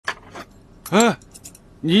嗯，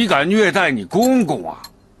你敢虐待你公公啊？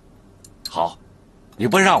好，你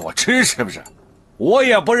不让我吃是不是？我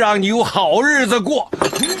也不让你有好日子过。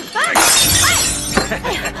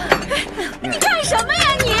你干什么呀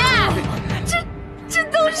你？这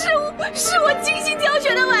都是我精心挑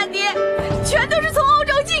选的碗碟，全都是从欧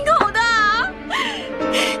洲进口的。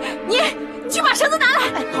你去把绳子拿来。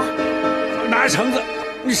哎，好。拿绳子，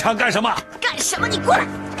你想干什么？干什么？你过来！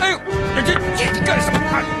哎呦，这干什么？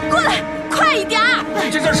过来，快一点！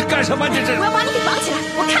你这是干什么？这是！我要把你给绑起来，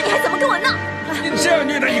我看你还怎么跟我闹！你这样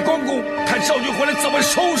虐待你公公，看少君回来怎么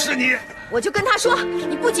收拾你！我就跟他说，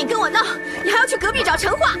你不仅跟我闹，你还要去隔壁找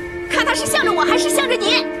陈化，看他是向着我还是向着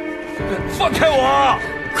你。放开我！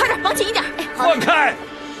快点，绑紧一点！哎，好。放开！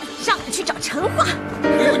让你去找陈化。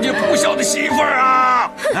哎呦，你不孝的媳妇儿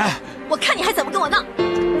啊！哎，我看你还怎么跟我闹！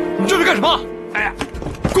你这是干什么？哎呀，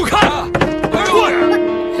给我看！过来！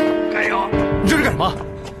哎呦，你这是干什么？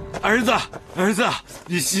儿子，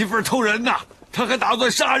你媳妇儿偷人呐！她还打算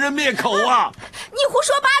杀人灭口啊！你胡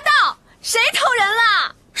说八道！谁偷人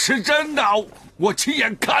了？是真的，我亲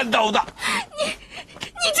眼看到的。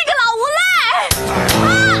你这个老无赖！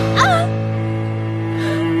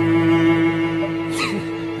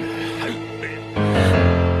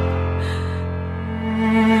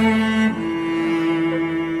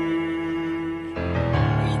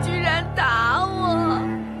你居然打我！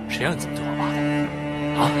谁让你这么对我爸的？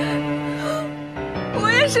啊！我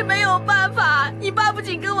也是没有办法，你爸不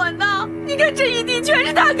仅跟我闹，你看这一地全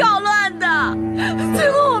是他搞乱的。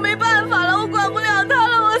最后我没办法了，我管不了他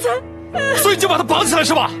了，我才……所以你就把他绑起来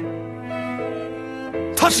是吧？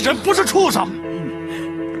他是人，不是畜生。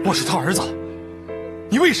我是他儿子，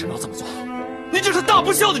你为什么要这么做？你这是大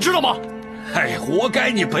不孝，你知道吗？哎，活该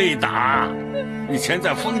你被打！以前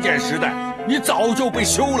在封建时代，你早就被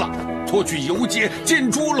休了，拖去游街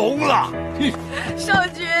进猪笼了。少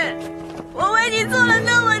君，我为你做了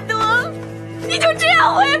那么多，你就这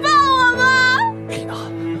样回报我吗？丽娜，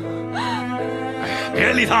哎呀，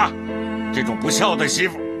别理他，这种不孝的媳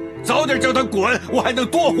妇，早点叫他滚，我还能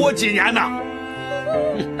多活几年呢。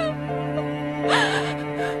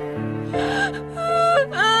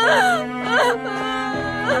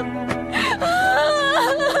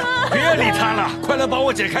别理他了，快来帮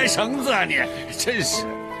我解开绳子啊！你真是，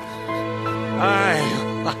哎呦，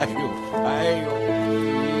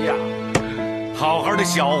你呀，好好的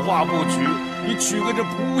小话不娶，你娶个这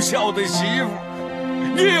不孝的媳妇，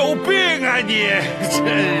你有病啊你！真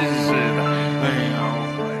是的，哎呀，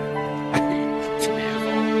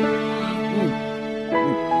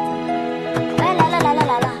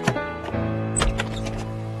来了！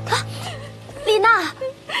啊，丽娜，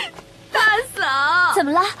大嫂，怎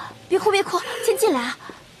么了？别哭，先进来啊！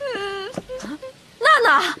娜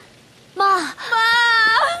娜，妈，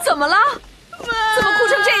怎么了？妈，怎么哭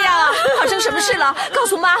成这样啊？发生什么事了？告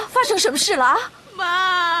诉妈，发生什么事了啊？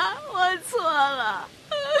妈，我错了，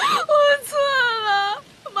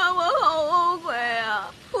妈，我好后悔啊！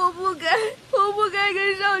我不该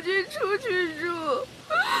跟少君出去住，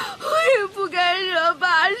我也不该惹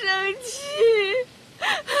爸生气，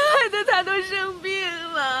害得他都生病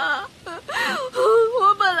了。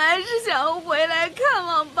我本来是想回来看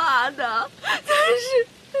望爸的，但是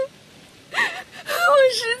我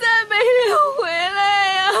实在没有回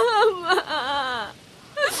来呀，妈。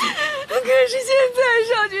可是现在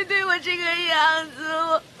少君对我这个样子，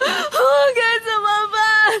我该怎么办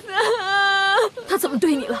呢？他怎么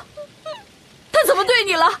对你了？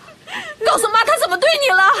告诉妈，他怎么对你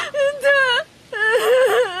了？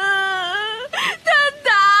他打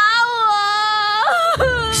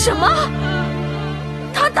我！什么？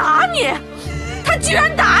他打你？他居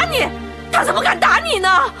然打你？他怎么敢打你呢？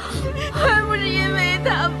还不是因为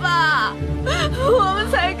他爸，我们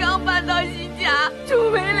才刚搬到新家，住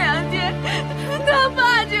没2天，他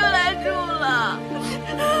爸就来住了。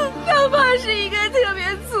他爸是一个特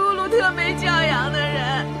别粗鲁、特没教养的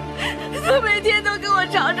人，他每天都跟我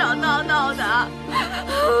吵闹的。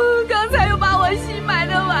刚才又把我新买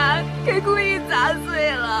的碗给故意砸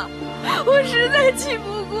碎了，我实在气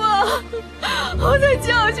不过，我才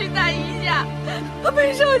教训他一下，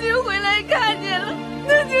被少君回来看见了，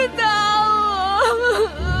他就打我。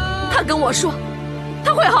他跟我说，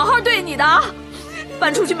他会好好对你的啊！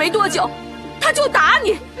搬出去没多久，他就打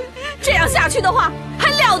你，这样下去的话，还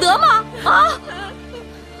了得吗？啊！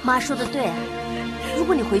妈说的对啊，如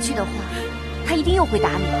果你回去的话，他一定又会打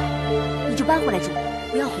你的，你就搬回来住，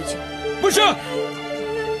不要回去。不是，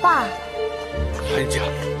爸，韩家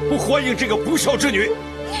不欢迎这个不孝之女。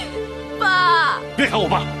爸，别喊我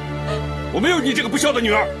爸，我没有你这个不孝的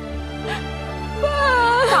女儿。爸，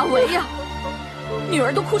大为呀，女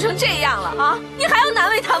儿都哭成这样了啊，你还要难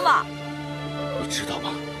为她吗？知道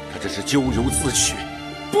吗？他这是咎由自取，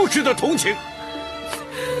不值得同情。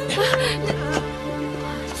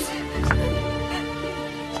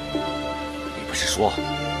你不是说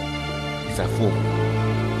你在父母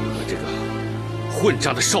和这个混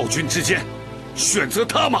账的少君之间选择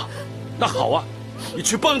他吗？那好啊，你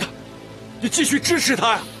去帮他，你继续支持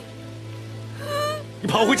他呀。你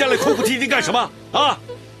跑回家来哭哭啼啼干什么啊？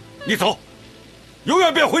你走，永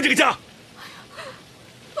远不要回这个家。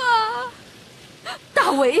爸，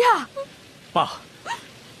大为呀！爸，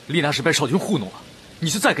丽娜是被少君糊弄了，你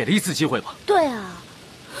就再给她一次机会吧。对啊，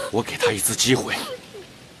我给他一次机会，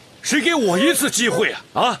谁给我一次机会啊？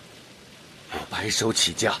啊！我白手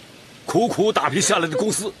起家，苦苦打拼下来的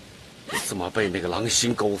公司，怎么被那个狼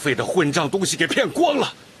心狗肺的混账东西给骗光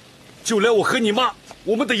了？就连我和你妈，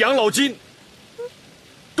我们的养老金，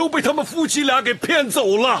都被他们夫妻俩给骗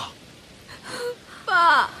走了。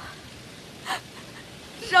爸，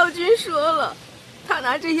少君说了，他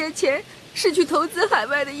拿这些钱是去投资海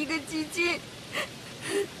外的一个基金，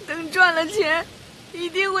等赚了钱，一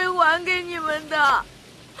定会还给你们的。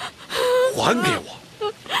还给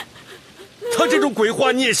我？他这种鬼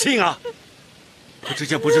话你也信啊？他之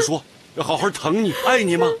前不是说要好好疼你、爱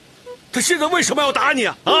你吗？他现在为什么要打你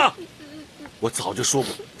啊？啊！我早就说过，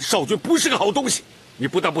少君不是个好东西。你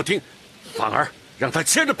不但不听，反而让他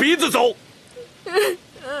牵着鼻子走。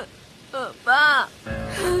爸，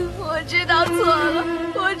我知道错了，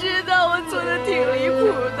我知道我做的挺离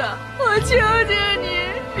谱的，我求求你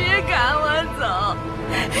别赶我走，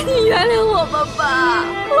你原谅我吧，爸，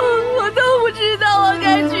我都不知道我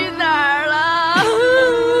该去哪儿了。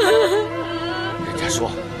人家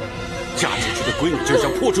说，嫁出去的闺女就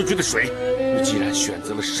像泼出去的水，你既然选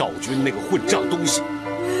择了少君那个混账东西，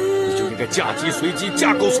你就应该嫁鸡随鸡，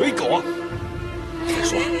嫁狗随狗啊！再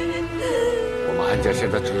说，我们安家现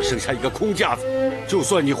在只剩下一个空架子，就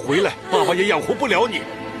算你回来，爸爸也养活不了你。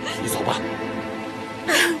你走吧，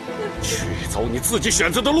去走你自己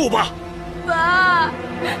选择的路吧。爸，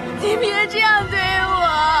你别这样对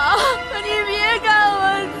我，你别赶我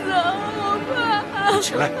走，爸。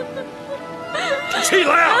起来，起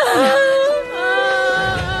来啊！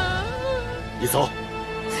你走，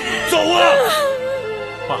走啊！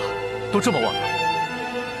爸，都这么晚了，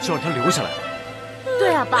就让他留下来吧。对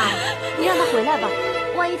啊，爸，你让他回来吧，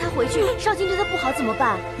万一他回去，少君对他不好怎么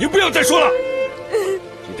办？你不要再说了！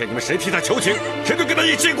今天你们谁替他求情，谁就跟他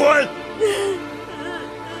一起滚！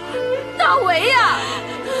大为呀，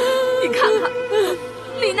你看看，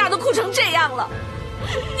丽娜都哭成这样了，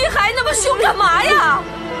你还那么凶干嘛呀？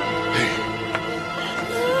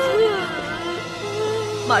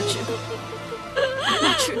妈知道，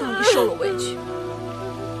妈知道你受了委屈，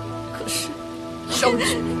可是少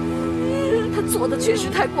君他做的确实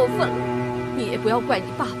太过分了，你也不要怪你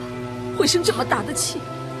爸爸会生这么大的气。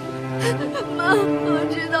妈，我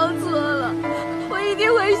知道错了，我一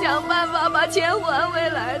定会想办法把钱还回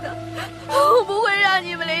来的，我不会让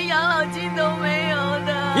你们连养老金都没有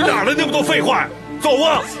的。你哪来那么多废话？走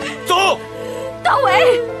啊，走！大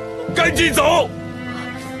为，赶紧走！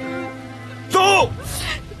走！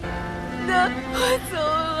那我走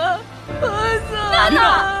了，我走了。娜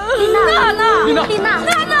娜，丽娜，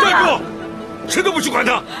站住！谁都不许管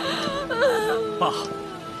他！爸，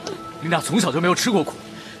丽娜从小就没有吃过苦，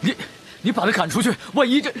你把她赶出去，万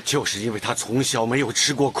一这……就是因为他从小没有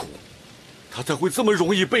吃过苦，他才会这么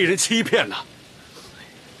容易被人欺骗呢。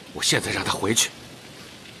我现在让他回去，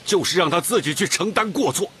就是让他自己去承担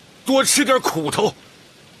过错，多吃点苦头，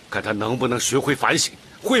看他能不能学会反省，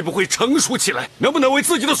会不会成熟起来，能不能为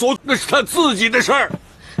自己的所，那是他自己的事儿。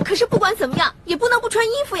可是不管怎么样，也不能不穿衣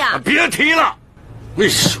服呀。别提了，哎呦！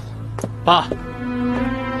爸，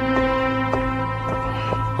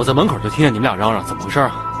我在门口就听见你们俩嚷嚷，怎么回事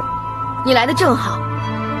啊？你来的正好，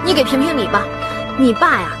你给评评理吧。你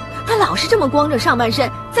爸呀，他老是这么光着上半身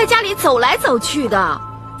在家里走来走去的，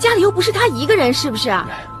家里又不是他一个人，是不是？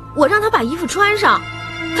我让他把衣服穿上，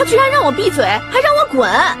他居然让我闭嘴，还让我滚。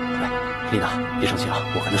丽娜，别生气啊，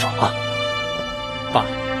我跟他说啊。爸，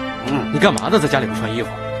你干嘛呢？在家里不穿衣服？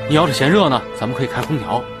你要是嫌热呢，咱们可以开空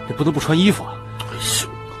调，你不能不穿衣服啊。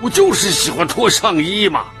我就是喜欢脱上衣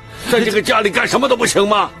嘛，在这个家里干什么都不行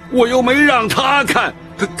吗？我又没让他看，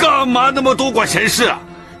他干嘛那么多管闲事啊？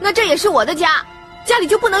那这也是我的家，家里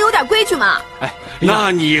就不能有点规矩吗？哎，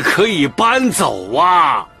那你可以搬走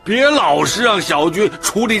啊，别老是让小军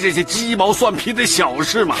处理这些鸡毛蒜皮的小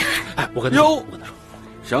事嘛。哎，我跟他说，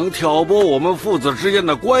想挑拨我们父子之间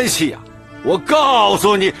的关系呀，我告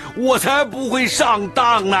诉你，我才不会上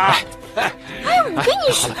当呢。哎，我跟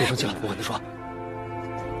你说，好了，别生气了，我跟他说，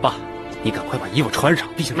爸，你赶快把衣服穿上，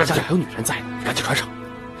毕竟这家里还有女人在呢，你赶紧穿上。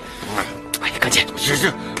哎呀，赶紧！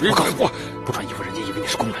是，我告诉你，不穿衣服人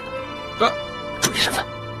是工人呢。注意身份，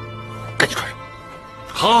赶紧穿上。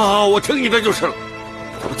好，我听你的就是了。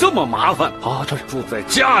怎么这么麻烦？好，穿上。住在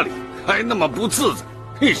家里还那么不自在，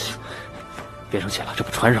嘿是。别生气了，这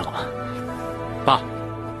不穿上了吗？爸，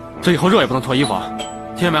这以后热也不能脱衣服啊，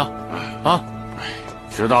听见没有？啊，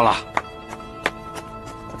知道了。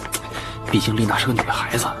毕竟丽娜是个女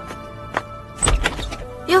孩子。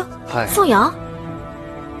哟，嗨，宋瑶。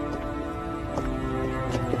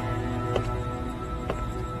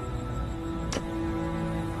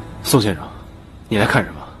宋先生，你来看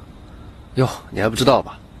什么？哟，你还不知道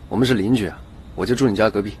吧？我们是邻居啊，我就住你家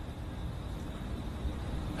隔壁。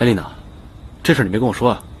哎，丽娜，这事你没跟我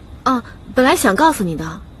说啊？啊，本来想告诉你的，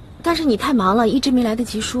但是你太忙了，一直没来得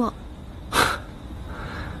及说。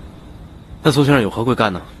那宋先生有何贵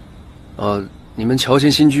干呢？你们乔迁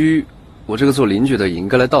新居，我这个做邻居的也应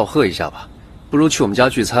该来道贺一下吧？不如去我们家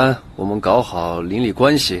聚餐，我们搞好邻里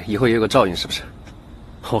关系，以后也有个照应，是不是？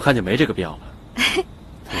我看就没这个必要了。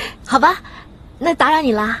好吧，那打扰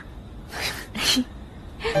你啦。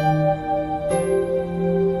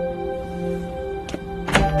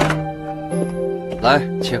来，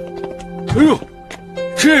请。哎呦，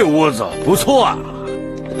这屋子不错啊。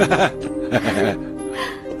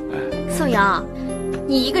宋瑶，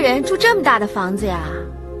你一个人住这么大的房子呀？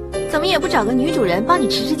怎么也不找个女主人帮你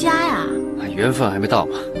持家呀？缘分还没到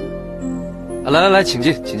嘛。来，请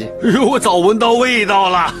进，请进。哎呦，我早闻到味道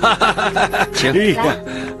了。请。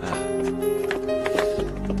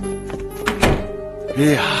哎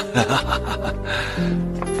呀，哎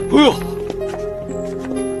呦，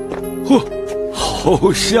嚯，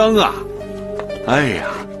好香啊！哎呀，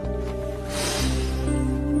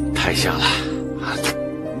太香了。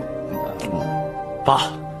爸，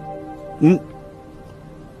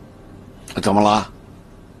怎么了？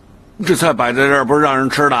这菜摆在这儿不是让人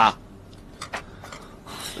吃的？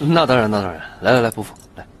那当然，来，伯父，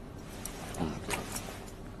来。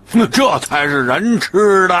这才是人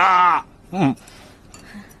吃的。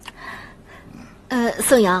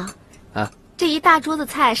宋瑶，啊，这一大桌子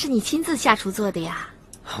菜是你亲自下厨做的呀？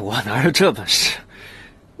我哪有这本事？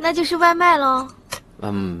那就是外卖喽。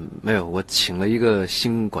没有，我请了一个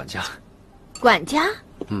新管家。管家？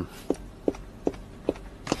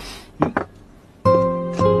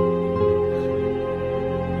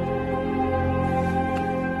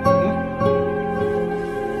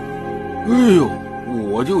哎呦，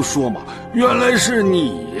我就说嘛，原来是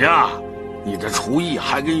你呀！你的厨艺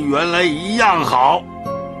还跟原来一样好。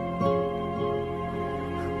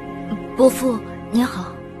伯父您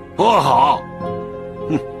好。不好。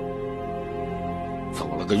走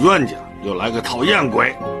了个冤家，又来个讨厌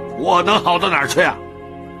鬼，我能好到哪儿去啊？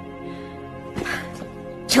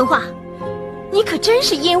陈化，你可真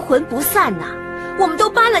是阴魂不散呐！我们都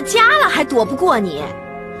搬了家了，还躲不过你。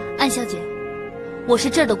安小姐，我是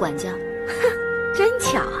这儿的管家。真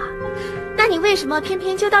巧啊！那你为什么偏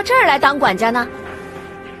偏就到这儿来当管家呢？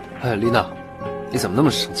哎，丽娜，你怎么那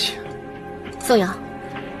么生气？宋瑶，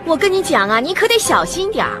我跟你讲啊，你可得小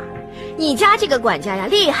心点儿。你家这个管家呀，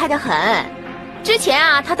厉害得很。之前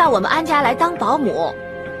啊，他到我们安家来当保姆，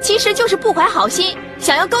其实就是不怀好心，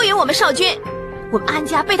想要勾引我们少君。我们安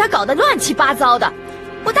家被他搞得乱七八糟的，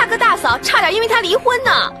我大哥大嫂差点因为他离婚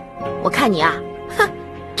呢。我看你啊，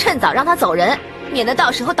趁早让他走人，免得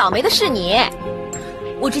到时候倒霉的是你。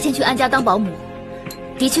我之前去安家当保姆，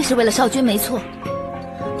的确是为了少君，没错。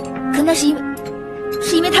可那是因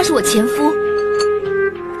为他是我前夫，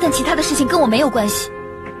但其他的事情跟我没有关系。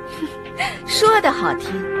说得好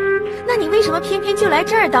听，那你为什么偏偏就来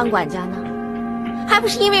这儿当管家呢？还不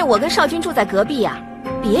是因为我跟少君住在隔壁呀？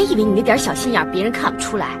别以为你那点小心眼别人看不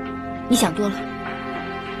出来。你想多了。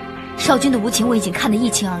少君的无情我已经看得一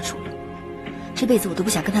清二楚了，这辈子我都不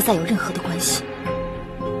想跟他再有任何的关系，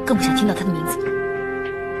更不想听到他的名字。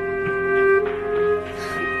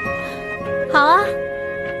好啊，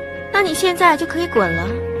那你现在就可以滚了。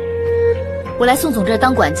我来宋总这儿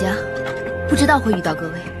当管家，不知道会遇到各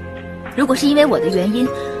位。如果是因为我的原因，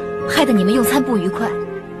害得你们用餐不愉快，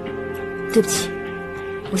对不起，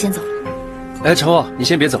我先走了。哎，陈化，你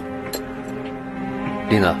先别走。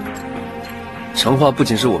丽娜，陈化不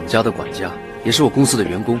仅是我们家的管家，也是我公司的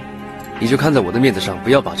员工，你就看在我的面子上，不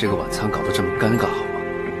要把这个晚餐搞得这么尴尬，好吗？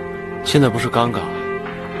现在不是尴尬，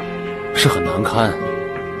是很难堪。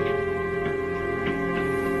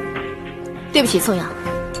对不起，宋阳，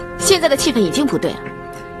现在的气氛已经不对了。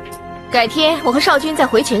改天我和少君再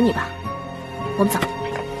回请你吧。我们走。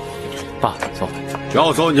爸，走。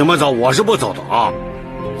要走你们走，我是不走的啊。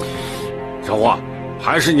小花，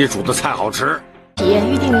还是你煮的菜好吃。姐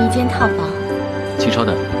预定了一间套房，请稍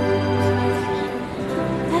等。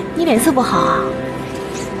哎，你脸色不好啊？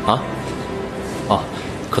啊？哦，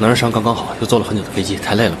可能是伤刚刚好，又坐了很久的飞机，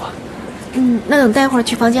太累了吧？那等待会儿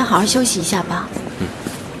去房间好好休息一下吧。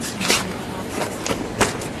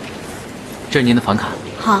这是您的房卡。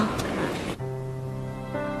好。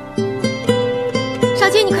少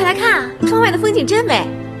君，你快来看啊，窗外的风景真美。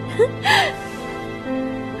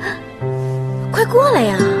快过来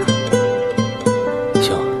呀！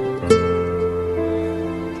行。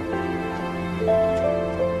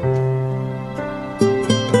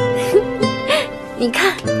你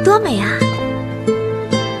看多美啊！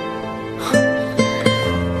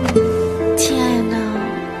亲爱的。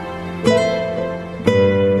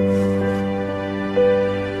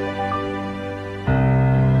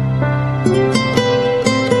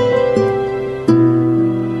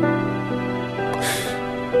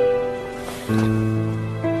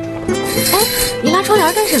你拉窗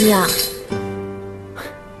帘干什么呀？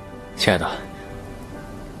亲爱的，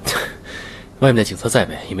外面的景色再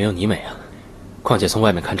美也没有你美啊。况且从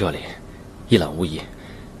外面看这里，一览无遗。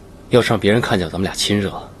要是让别人看见咱们俩亲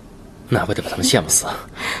热，那不得把他们羡慕死啊！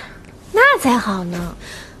那才好呢！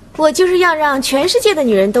我就是要让全世界的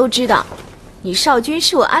女人都知道，你少君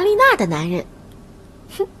是我安丽娜的男人。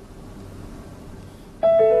哼！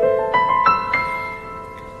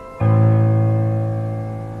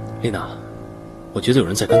丽娜，我觉得有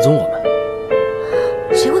人在跟踪我们。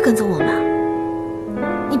谁会跟踪我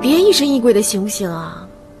们？你别疑神疑鬼的，行不行啊？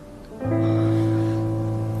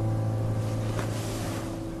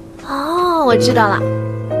哦，我知道了，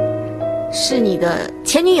是你的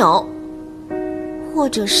前女友，或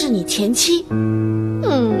者是你前妻。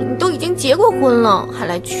你都已经结过婚了，还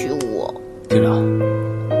来娶我。听着，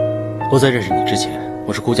我在认识你之前，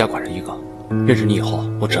我是孤家寡人一个；认识你以后，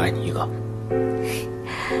我只爱你一个。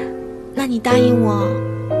那你答应我，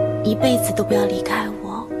一辈子都不要离开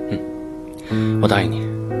我。我答应你，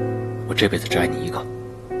我这辈子只爱你一个，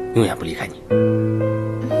永远不离开你。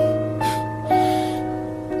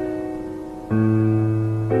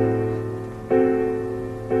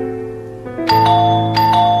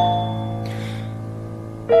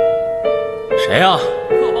谁呀？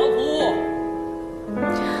客房服务。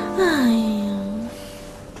哎呀，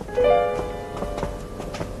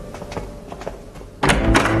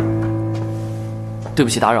对不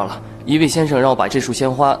起，打扰了。一位先生让我把这束鲜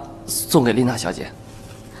花送给丽娜小姐。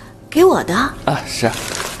给我的？啊，是。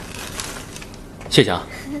谢谢啊。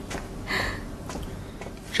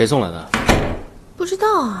谁送来的？不知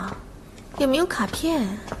道啊，也没有卡片。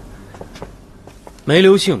没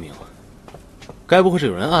留姓名，该不会是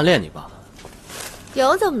有人暗恋你吧？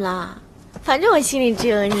有怎么了？反正我心里只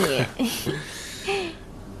有你。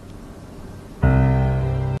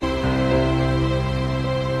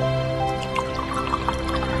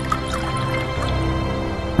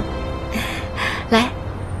来，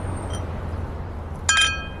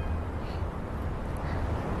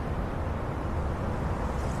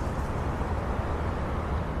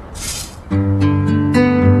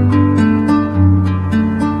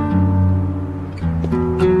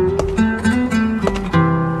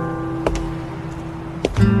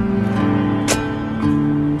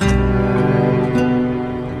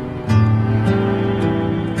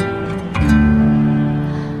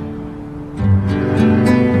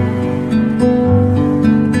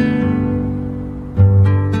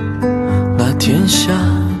天下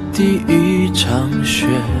第一场雪，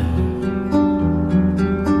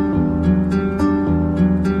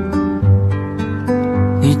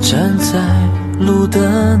你站在路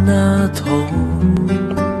的那头。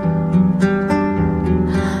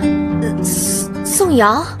宋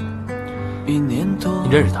瑶，一年多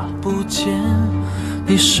你认识他？不见，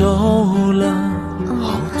你瘦了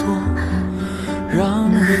好多，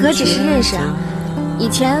让人何止是认识啊！以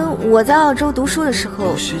前我在澳洲读书的时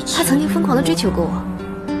候，他曾经疯狂地追求过我。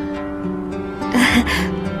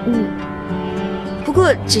不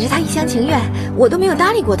过只是他一厢情愿，我都没有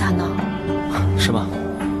搭理过他呢。是吗？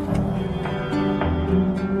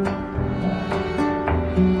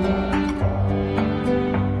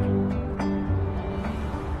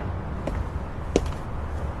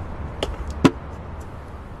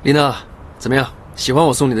丽娜，怎么样？喜欢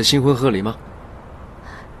我送你的新婚贺礼吗？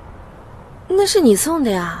那是你送的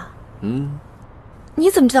呀？你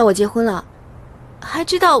怎么知道我结婚了？还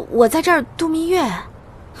知道我在这儿度蜜月？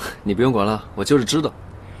你不用管了，我就是知道。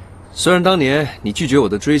虽然当年你拒绝我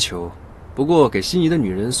的追求，不过给心仪的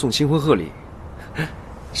女人送新婚贺礼，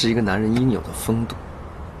是一个男人应有的风度。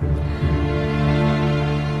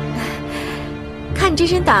看你这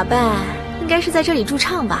身打扮，应该是在这里驻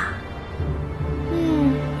唱吧？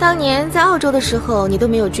当年在澳洲的时候，你都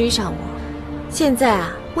没有追上我，现在啊，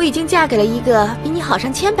我已经嫁给了一个比你好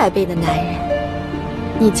上千百倍的男人。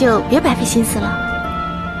你就别白费心思了。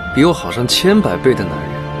比我好上千百倍的男人。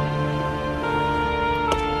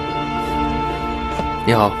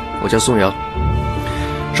你好，我叫宋瑶。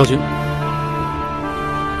少君，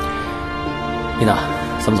丽娜，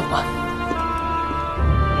咱们走吧。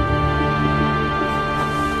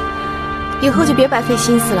以后就别白费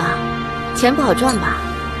心思了，钱不好赚吧？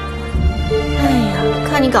哎呀，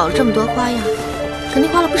看你搞了这么多花样，肯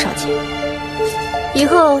定花了不少钱。以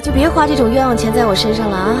后就别花这种冤枉钱在我身上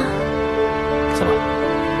了啊！走吧。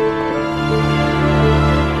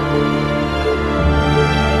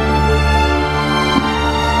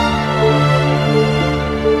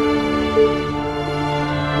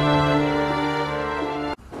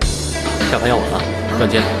下盘要稳了，断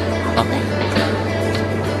肩啊！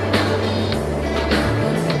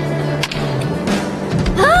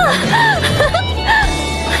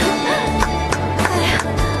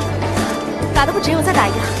打得不只有，再打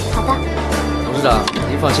一个。好的，董事长，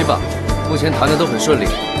您放心吧，目前谈的都很顺利。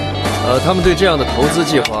他们对这样的投资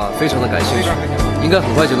计划非常的感兴趣，应该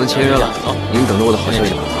很快就能签约了。您等着我的好消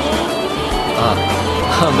息吧。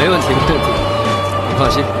没问题，没问题，你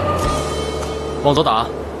放心。往左打，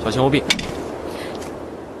小心 OB。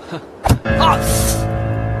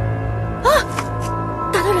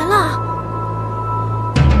打到人了！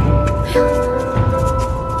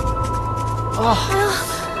哎呀，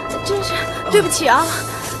真是对不起啊，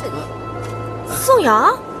宋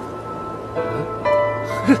瑶。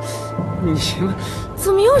你们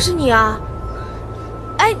怎么又是你啊？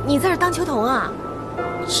哎，你在这当球童啊？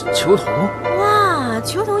球童？哇，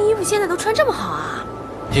球童衣服现在都穿这么好啊！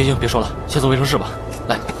行行，别说了，先走卫生室吧。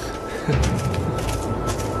来。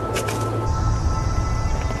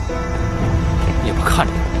也不看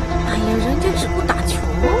着他。哎呀，人家只顾打球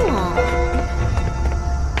嘛。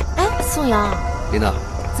哎，宋瑶，琳娜，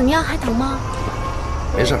怎么样？还疼吗？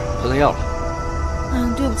没事，喝点药了。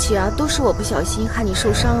对不起啊，都是我不小心害你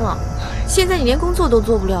受伤了。现在你连工作都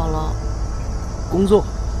做不了了。工作？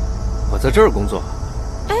我在这儿工作。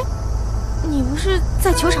哎，你不是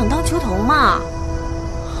在球场当球童吗？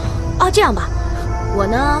哦，这样吧，我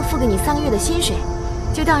呢付给你3个月的薪水，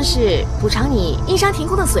就当是补偿你因伤停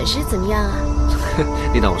工的损失，怎么样啊？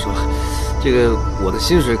琳娜，我说，这个我的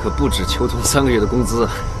薪水可不止球童3个月的工资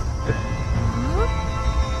啊。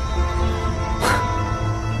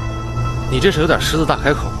你这是有点狮子大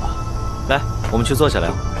开口了。来，我们去坐下聊。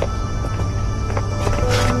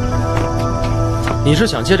你是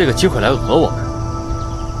想借这个机会来讹我们，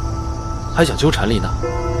还想纠缠丽娜？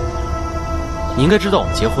你应该知道我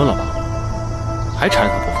们结婚了吧？还缠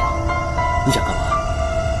着她不放，你想干嘛？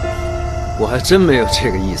我还真没有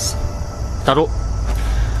这个意思。打住！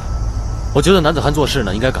我觉得男子汉做事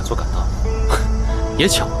呢，应该敢做敢当。也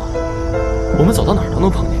巧了，我们走到哪儿都能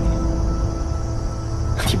碰见你。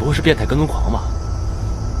你不会是变态跟踪狂吧？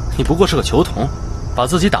你不过是个球童，把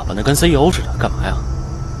自己打扮得跟 CEO 似的，干嘛呀？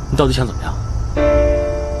你到底想怎么样？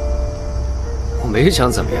我没想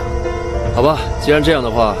怎么样。好吧，既然这样的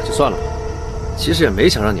话，就算了吧。其实也没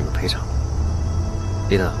想让你们赔偿。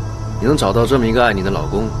丽娜，你能找到这么一个爱你的老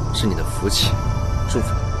公，是你的福气，祝福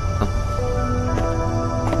你啊！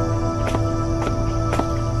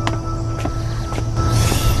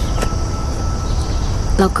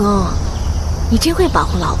老公，你真会保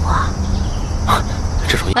护老婆啊！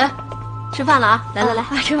这属于……哎，吃饭了啊！来来来，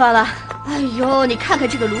吃饭了。哎呦，你看看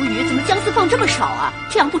这个鲈鱼，怎么姜丝放这么少啊？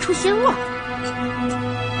这样不出鲜味儿。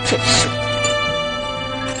真是。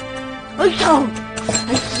哎呦，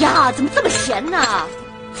哎呀，怎么这么咸呢？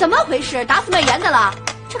怎么回事？打死卖盐的了？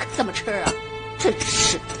这可怎么吃啊？真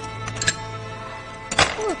是。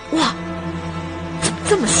哇，怎么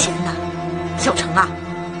这么咸呢？小程啊，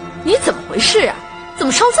你怎么回事啊？怎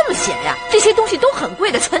么烧这么咸呀？这些东西都很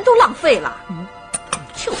贵的，全都浪费了。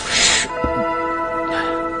就是。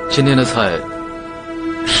今天的菜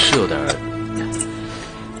是有点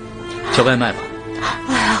叫外卖吧？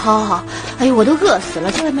哎呀，好好好，哎呦，我都饿死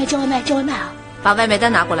了，叫外卖，叫外卖，叫外卖啊！把外卖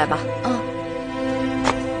单拿过来吧。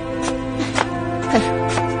哎呀，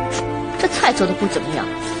这菜做的不怎么样，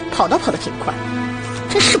跑得挺快，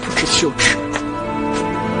真是不知羞耻。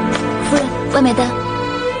夫人，外卖单，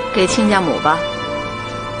给亲家母吧。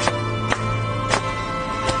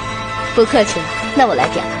不客气了，那我来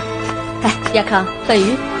点了。哎，亚康、范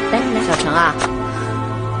鱼，来，小程啊，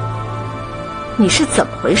你是怎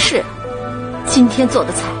么回事？今天做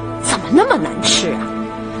的菜怎么那么难吃啊？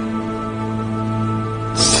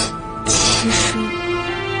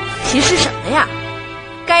其实什么呀？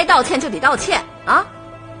该道歉就得道歉啊！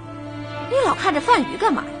你老看着范宇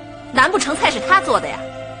干嘛呀？难不成菜是他做的呀？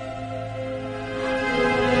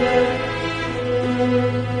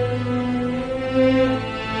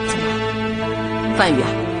怎么，范宇啊，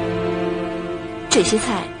这些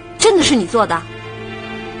菜真的是你做的？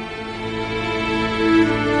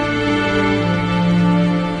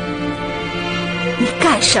你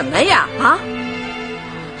干什么呀？啊！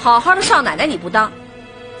好好的少奶奶你不当，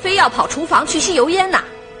非要跑厨房去吸油烟呐？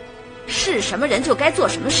是什么人就该做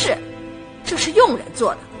什么事，这是佣人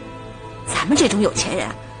做的。咱们这种有钱人，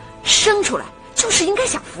生出来就是应该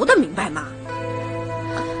享福的，明白吗？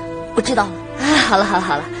我知道了。好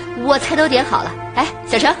了，我菜都点好了。哎，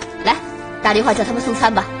小程，来，打电话叫他们送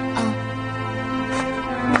餐吧。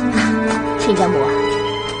亲家母啊，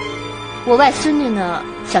我外孙女呢，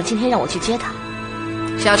想今天让我去接她。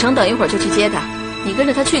小程等一会儿就去接她，你跟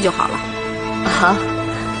着她去就好了。好。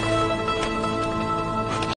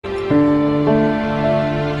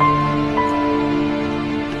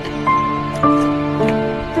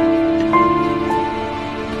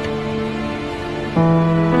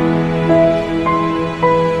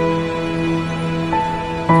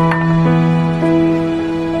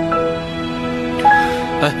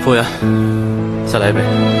服务员，再来一杯。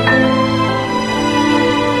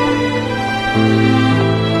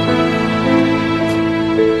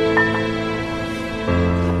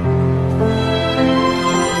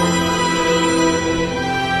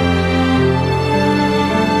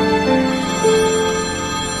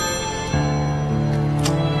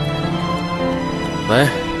喂，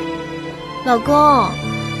老公，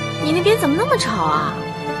你那边怎么那么吵啊？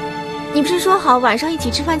你不是说好晚上一起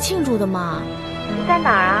吃饭庆祝的吗？你在哪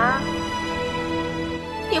儿啊？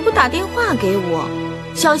也不打电话给我，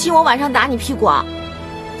小心我晚上打你屁股啊！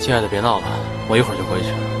亲爱的，别闹了，我一会儿就回去。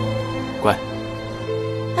乖。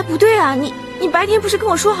哎，不对啊，你白天不是跟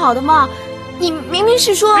我说好的吗？你明明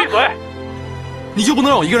是说……闭嘴！你就不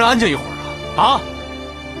能让我一个人安静一会儿啊？啊！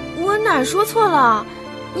我哪说错了？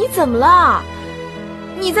你怎么了？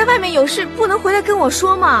你在外面有事不能回来跟我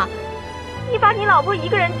说吗？你把你老婆一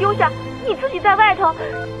个人丢下，你自己在外头。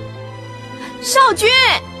少君，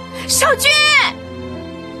少君！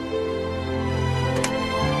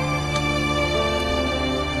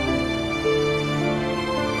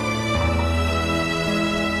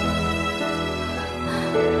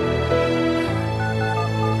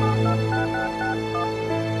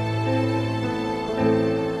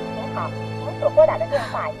您好，您所拨打的电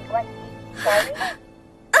话已关机。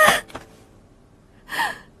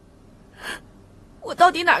我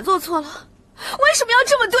到底哪儿做错了？为什么要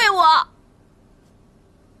这么对我？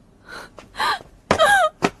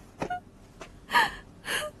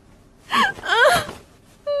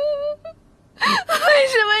为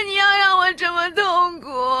什么你要让我这么痛苦？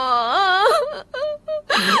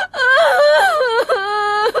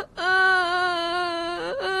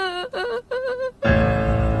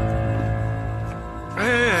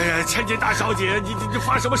哎，千金大小姐，你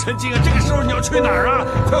发什么神经啊？这个时候你要去哪儿啊？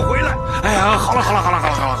快回来！哎呀，好了，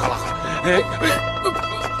哎，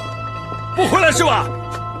不回来是吧？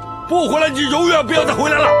不回来，你永远不要再回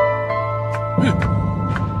来了。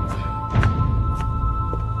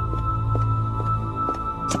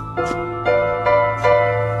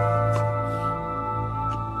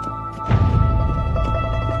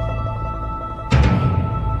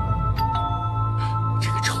这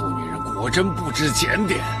个臭女人果真不知检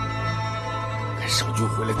点，看少君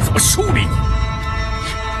回来怎么处理你。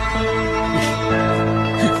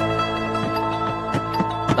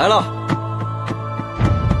来了。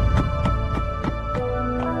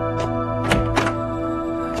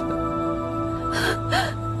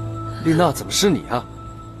丽娜，怎么是你啊？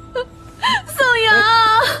宋阳，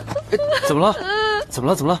怎么了？怎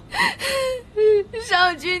么了？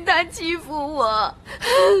少君他欺负我，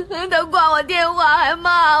他挂我电话还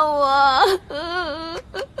骂我。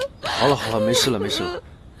好了，没事了。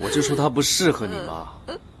我就说他不适合你嘛，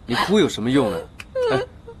你哭有什么用呢？哎，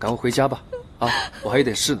赶快回家吧。啊，我还有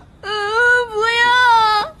点事呢。不要，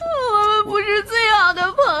我们不是最好的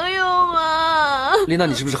朋友吗？丽娜，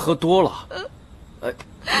你是不是喝多了？哎，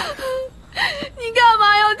你干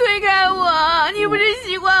嘛要推开我？你不是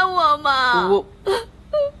喜欢我吗？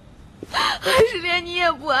还是连你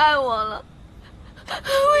也不爱我了？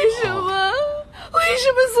为什么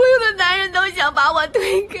所有的男人都想把我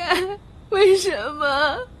推开？为什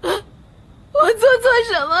么？我做错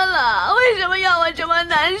什么了？为什么要我这么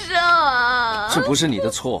难受啊？这不是你的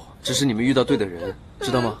错，只是你们遇到对的人，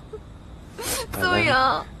知道吗？宋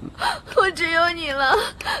阳，我只有你了，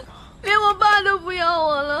连我爸都不要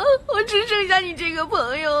我了，我只剩下你这个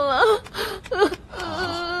朋友了。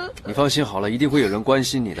你放心好了，一定会有人关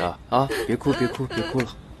心你的啊！别哭了。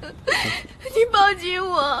你抱紧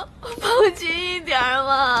我，抱紧一点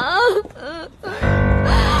嘛。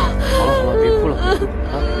好了，别哭了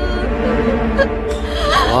啊！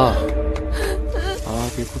好啊。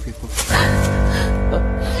别哭，别哭。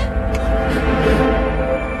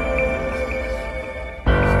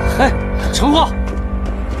哎，成化，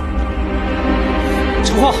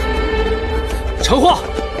成化，成化，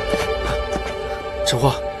成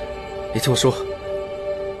化，你听我说，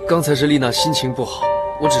刚才是丽娜心情不好，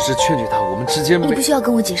我只是劝劝她，我们之间没……你不需要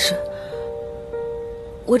跟我解释，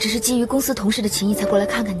我只是基于公司同事的情谊才过来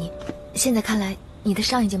看看你。现在看来，你的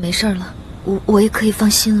伤已经没事了，我也可以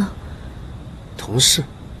放心了。同事？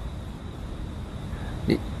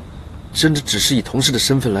你真的只是以同事的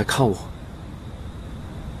身份来看我？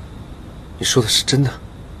你说的是真的？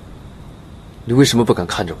你为什么不敢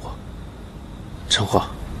看着我？陈化，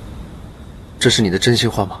这是你的真心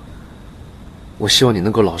话吗？我希望你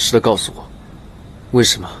能够老实的告诉我，为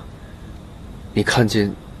什么你看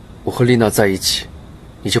见我和丽娜在一起，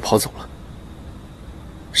你就跑走了？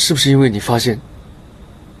是不是因为你发现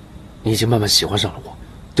你已经慢慢喜欢上了我，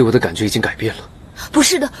对我的感觉已经改变了？不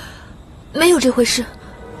是的，没有这回事。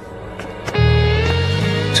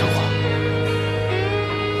陈化，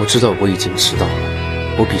我知道我已经迟到了，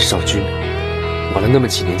我比少君晚了那么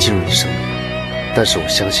几年进入你生命，但是我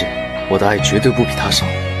相信我的爱绝对不比他少。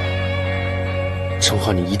陈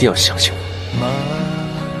化，你一定要相信我。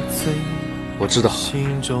我知道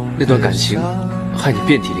那段感情害你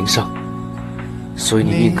遍体鳞伤，所以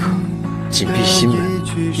你宁可紧闭心门，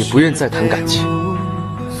也不愿再谈感情。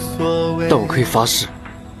但我可以发誓，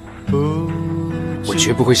我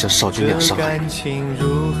绝不会像少君那样伤害你，我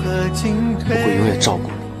会永远照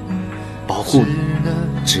顾你，保护你，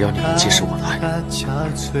只要你能接受我的爱，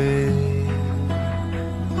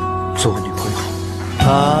做我女朋友。抛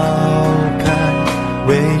开未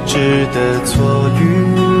知的错与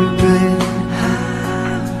对，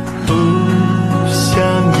不想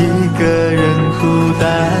一个人孤单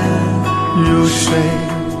入睡，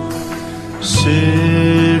释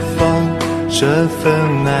放这份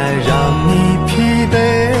爱让你疲惫，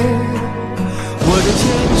我的坚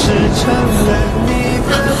持成了你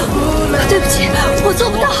的负累。对不起，我做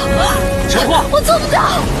不到。陈化，我做不到。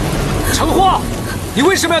陈化，你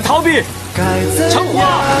为什么要逃避？陈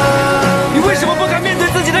化，你为什么不敢面对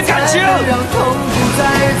自己的感情？让痛不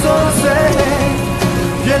再作祟，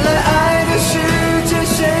原来爱的世界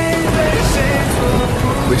谁对谁错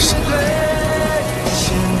为什么？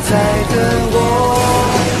现在的我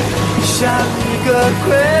像一个傀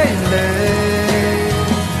儡，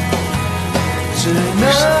只能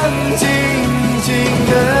静静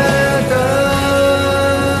的等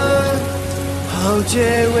好结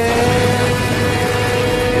尾。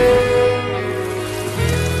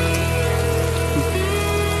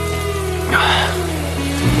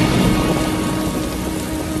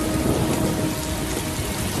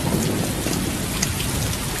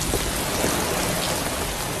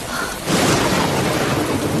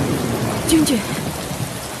君君，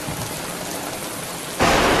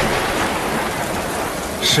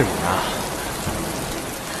是你啊！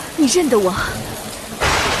你认得我？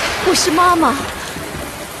我是妈妈。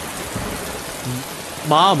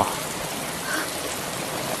妈妈，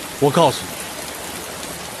我告诉你，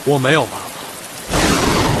我没有妈妈，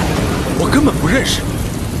我根本不认识你。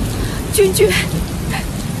君君，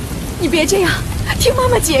你别这样，听妈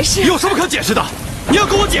妈解释。有什么可解释的？你要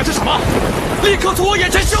跟我解释什么？立刻从我眼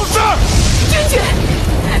前消失！君君，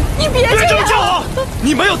你别这么叫我！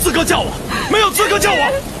你没有资格叫我，没有资格叫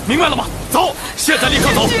我，明白了吗？走，现在立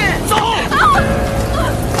刻走，走！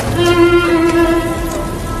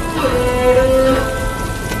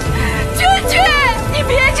君君，你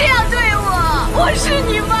别这样对我，我是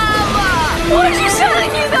你妈妈，我是生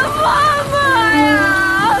你的妈妈呀！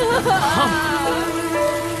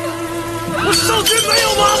我少君没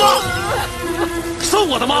有妈妈。生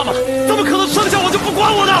我的妈妈怎么可能生下我就不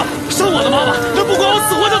管我呢？生我的妈妈能不管我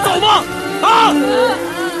死活就走吗？啊！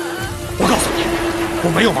我告诉你，我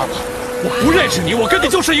没有妈妈，我不认识你，我跟你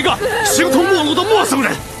就是一个形同陌路的陌生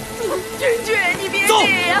人。君君，你别这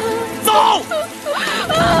样，走，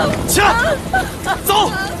起来，走，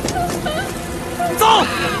走，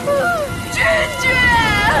君君，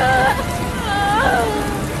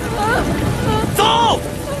走，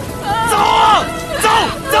走啊，走，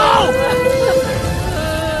走。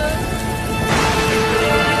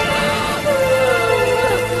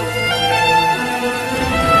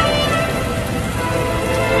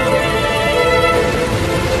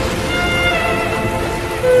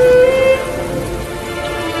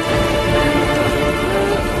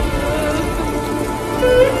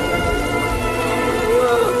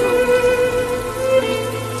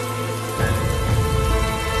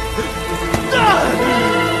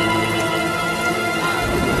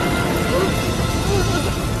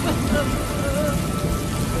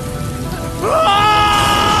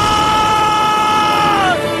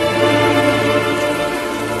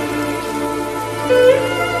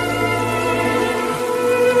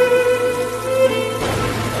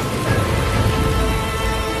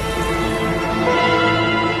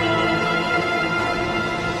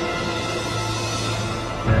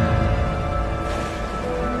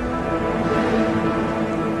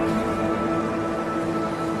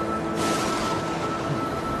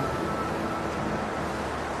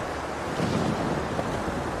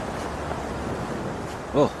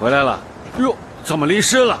哦，回来了。哟，怎么淋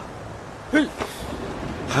湿了？哎，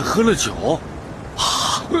还喝了酒。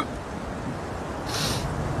啊！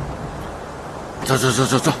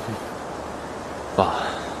走。爸，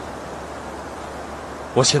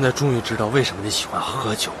我现在终于知道为什么你喜欢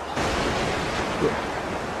喝酒了。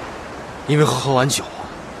因为喝完酒啊，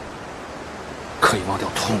可以忘掉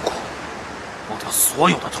痛苦，忘掉所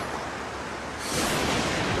有的痛苦。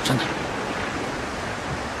真的。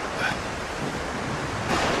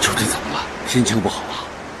秋真怎么了？心情不好了？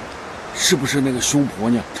是不是那个凶婆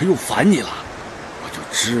娘她又烦你了？我就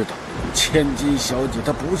知道千金小姐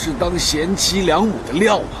她不是当贤妻良母的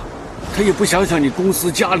料啊！她也不想想你公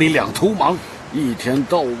司家里两头忙，一天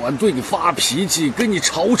到晚对你发脾气，跟你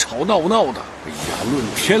吵闹的。哎呀，论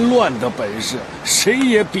添乱的本事，谁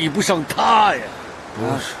也比不上她呀！不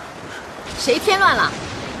是，谁添乱了？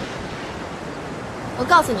我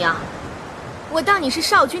告诉你啊，我当你是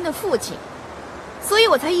少君的父亲，所以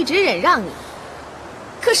我才一直忍让你。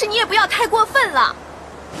可是你也不要太过分了，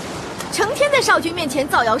成天在少君面前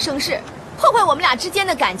造谣生事，破坏我们俩之间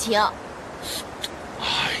的感情。哎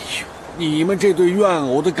呦，你们这对怨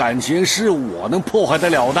偶的感情是我能破坏得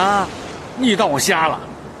了的？你当我瞎了？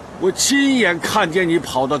我亲眼看见你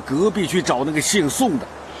跑到隔壁去找那个姓宋的，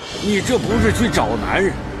你这不是去找男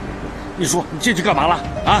人？你说你进去干嘛了？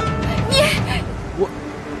啊？我，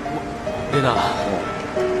丽娜，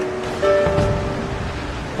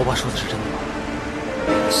我爸说的是真的吗？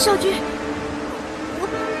少君，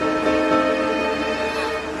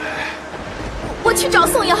我去找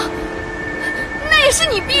宋瑶，那也是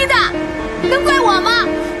你逼的，能怪我吗？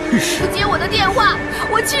不接我的电话，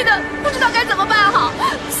我气得不知道该怎么办好，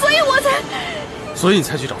所以你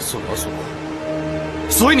才去找宋瑶诉苦，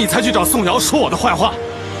所以你才去找宋瑶说我的坏话。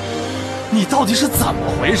你到底是怎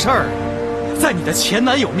么回事儿？在你的前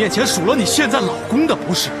男友面前数落你现在老公的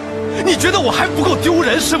不是，你觉得我还不够丢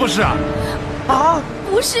人是不是？啊？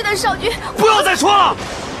不是的，少君，不要再说了，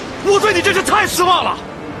我对你真是太失望了。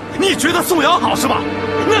你觉得宋瑶好是吧？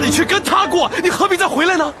那你去跟她过，你何必再回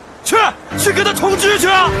来呢？去跟她同居去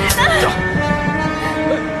啊！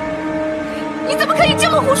你怎么可以这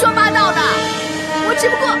么胡说八道的？我只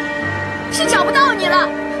不过是找不到你了，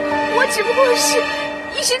我只不过是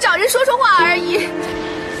一时找人说说话而已。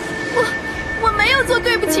我没有做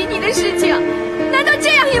对不起你的事情，难道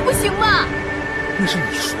这样也不行吗？那是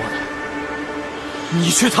你说的。你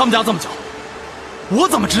去他们家这么久，我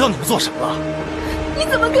怎么知道你们做什么了？你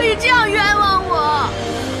怎么可以这样冤枉我？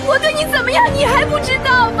我对你怎么样你还不知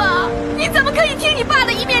道吗？你怎么可以听你爸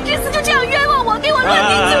的一面之词就这样冤枉我，给我乱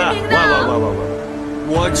定罪名呢？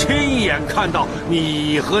我亲眼看到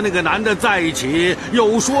你和那个男的在一起，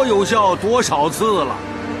有说有笑多少次了？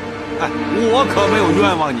哎，我可没有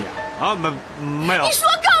冤枉你啊！没有。你说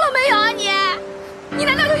够了没有啊你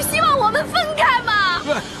难道就希望我们分开吗？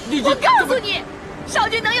我告诉你，少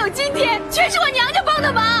君能有今天，全是我娘家帮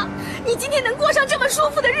的忙。你今天能过上这么舒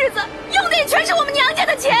服的日子，用的也全是我们娘家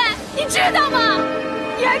的钱，你知道吗？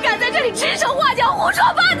你还敢在这里指手画脚、胡说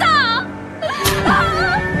八道！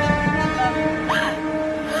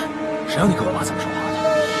谁让你跟我爸这么说话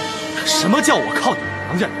的？什么叫我靠你们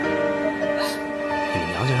娘家人？你们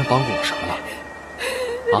娘家人帮过我什么了？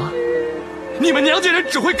啊？你们娘家人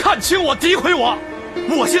只会看轻我、诋毁我。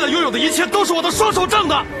我现在拥有的一切都是我的双手挣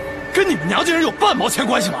的，跟你们娘家人有半毛钱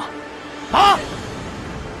关系吗？啊？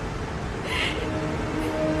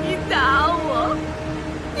你打我，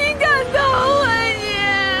你敢打我你？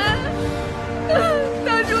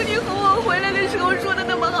当初你哄我回来的时候说的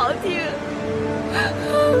那么好听，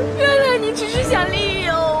原来你只是想利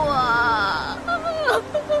用我。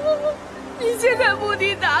你现在目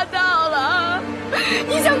的达到了，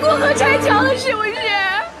你想过河拆桥了是不是？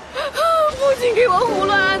父亲给我胡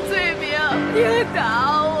乱按罪名，你还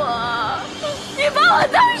打我，你把我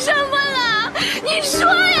当什么了？你说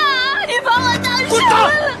呀，你把我当什么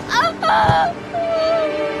了？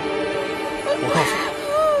我告诉你，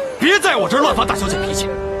别在我这儿乱发大小姐脾气。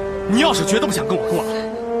你要是觉得不想跟我过了，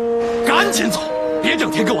赶紧走，别整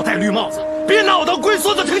天给我戴绿帽子，别拿我当龟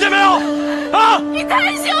孙子，听见没有？啊！你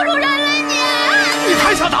太羞辱人了你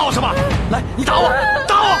太想打我是吧？来，你打我，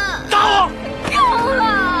打我，打我！够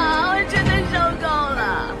了，我真的受够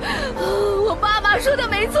了。我爸爸说的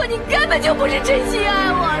没错，你根本就不是真心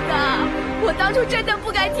爱我的。我当初真的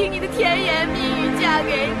不该听你的甜言蜜语嫁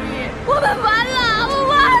给你。我们完了，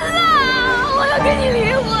我要跟你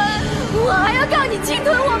离婚，我还要告你侵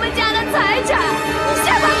吞我们家的财产。你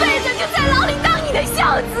下半辈子就在牢里当你的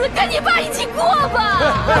孝子，跟你爸一起过吧。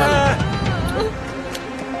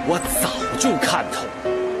我早就看透，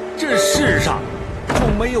这世上就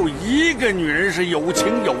没有一个女人是有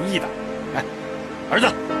情有义的。哎，儿子，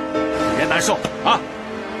别难受啊！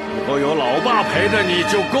以后有老爸陪着你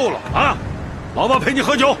就够了啊！老爸陪你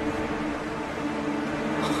喝酒。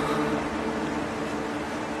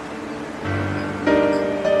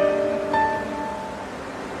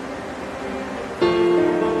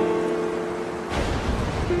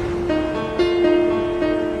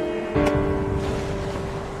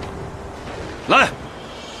来，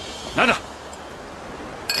拿着，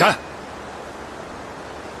看。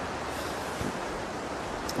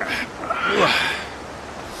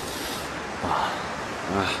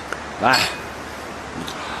来，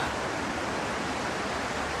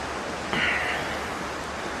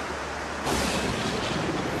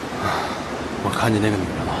我看见那个女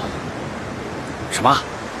人了。什么？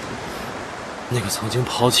那个曾经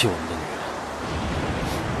抛弃我们的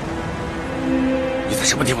女人。你在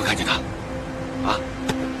什么地方看见她？啊？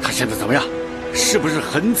她现在怎么样？是不是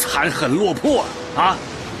很惨、很落魄啊？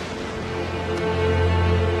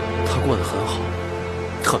她过得很好，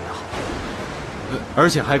特别好。而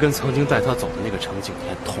且还跟曾经带他走的那个程景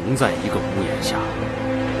天同在一个屋檐下，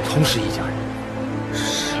同是一家人。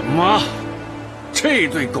什么？这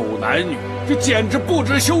对狗男女，这简直不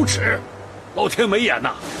知羞耻！老天没眼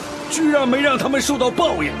呐，居然没让他们受到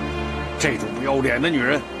报应。这种不要脸的女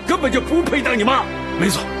人，根本就不配当你妈。没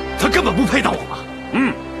错，她根本不配当我妈。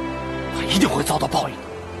嗯，她一定会遭到报应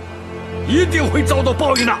的，一定会遭到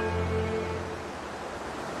报应的。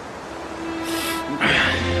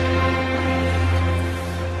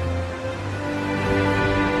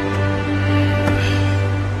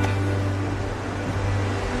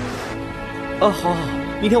好，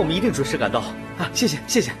明天我们一定准时赶到啊！谢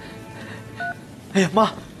谢。哎呀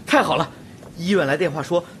妈，太好了！医院来电话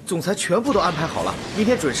说，总裁全部都安排好了，明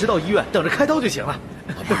天准时到医院，等着开刀就行了。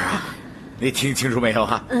老妹儿啊，你听清楚没有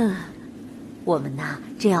啊？我们呢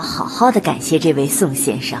正要好好的感谢这位宋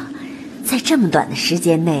先生，在这么短的时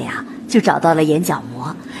间内啊，就找到了眼角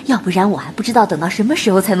膜，要不然我还不知道等到什么时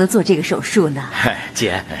候才能做这个手术呢。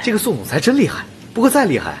姐，这个宋总裁真厉害，不过再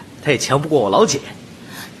厉害，他也强不过我老姐。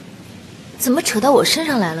怎么扯到我身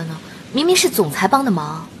上来了呢？明明是总裁帮的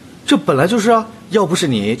忙。这本来就是啊，要不是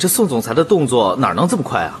你，这宋总裁的动作哪能这么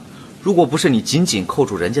快啊？如果不是你紧紧扣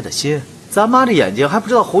住人家的心，咱妈这眼睛还不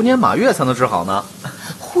知道猴年马月才能治好呢。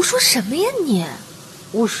胡说什么呀你？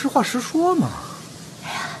我实话实说嘛。哎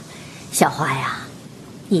呀，小花呀，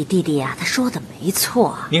你弟弟呀，他说的没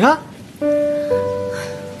错。你看，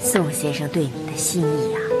宋先生对你的心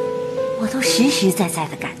意呀，我都实实在在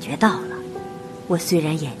的感觉到了。我虽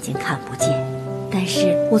然眼睛看不见，但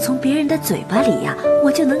是我从别人的嘴巴里呀，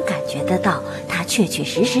我就能感觉得到，他确确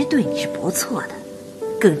实实对你是不错的。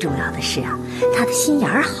更重要的是啊，他的心眼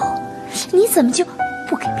儿好，你怎么就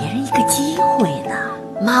不给别人一个机会呢？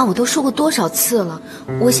妈，我都说过多少次了，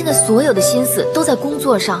我现在所有的心思都在工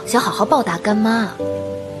作上，想好好报答干妈。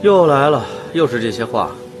又来了，又是这些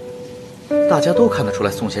话。大家都看得出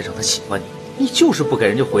来宋先生他喜欢你，你就是不给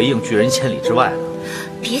人家回应，拒人千里之外了。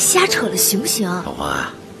别瞎扯了，行不行？老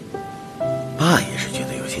花，爸也是觉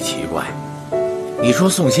得有些奇怪。你说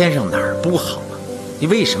宋先生哪儿不好啊？你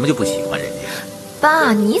为什么就不喜欢人家？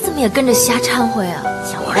爸，你怎么也跟着瞎掺和呀？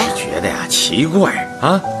我是觉得呀，奇怪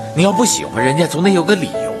啊！你要不喜欢人家，总得有个理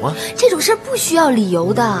由啊。这种事不需要理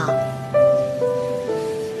由的。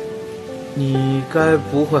你该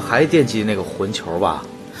不会还惦记那个混球吧？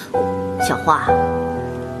小花，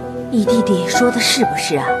你弟弟说的是不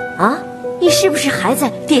是啊？啊？你是不是还在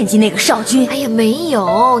惦记那个少君？哎呀，没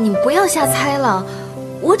有，你们不要瞎猜了。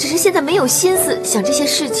我只是现在没有心思想这些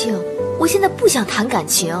事情，我现在不想谈感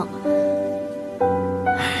情。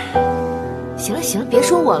行了，别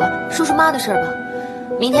说我了，说说妈的事儿吧。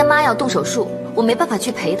明天妈要动手术，我没办法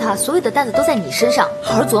去陪她，所有的担子都在你身上，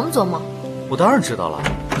好好琢磨琢磨。我当然知道了，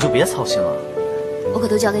你就别操心了。我可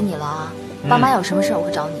都交给你了啊，爸妈有什么事儿我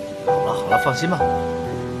会找你。好了，放心吧。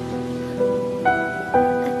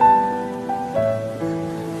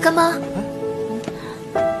干妈，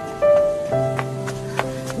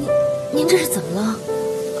您这是怎么了？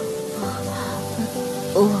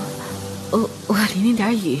我淋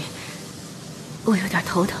点雨，我有点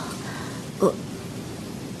头疼，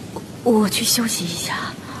我去休息一下。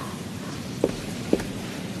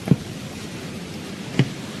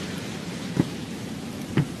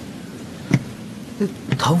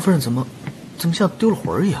唐夫人怎么像丢了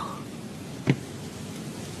魂儿一样？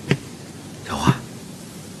小花，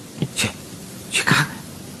去看看。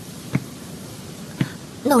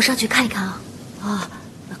那我上去看一看啊。啊，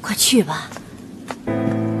快去吧。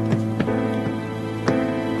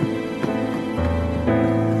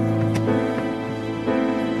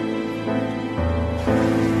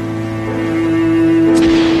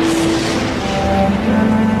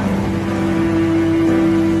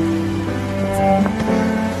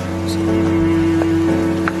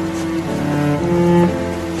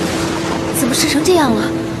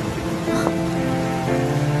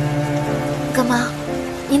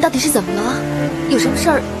是怎么了？有什么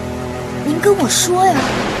事儿，您跟我说呀。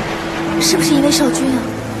是不是因为少君啊？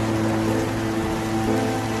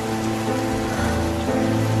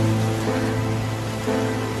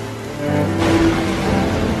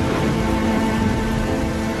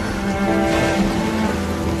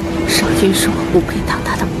少君说我不配当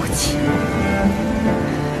他的母亲，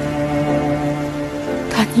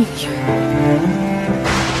他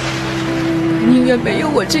宁愿没有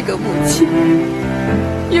我这个母亲，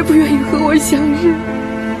也不愿意和我相认。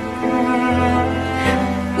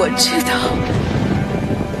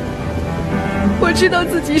我知道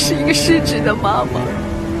自己是一个失职的妈妈，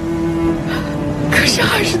可是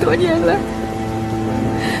20多年来，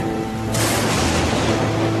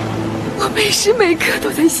我每时每刻都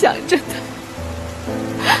在想着他。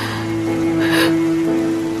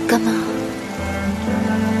干妈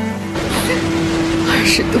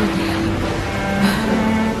，20多年了，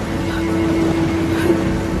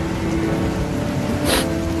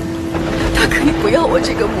他可以不要我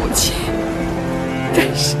这个母亲，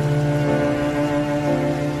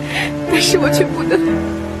但是我却不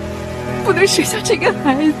能生下这个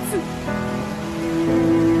孩子。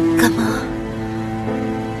干妈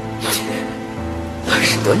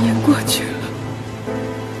，20多年过去了，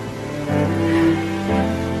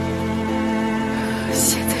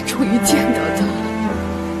现在终于见到他了，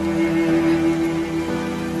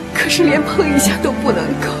可是连碰一下都不能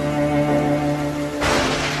够。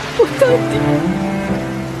我到底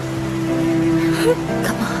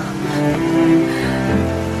干嘛？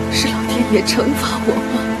是老天爷惩罚我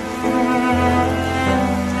吗？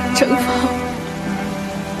惩罚我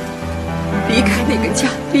离开那个家，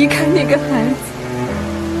离开那个孩子。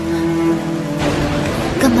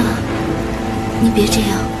干妈，您别这样，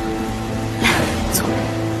来坐。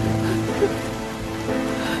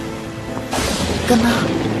干妈，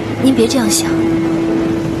您别这样想。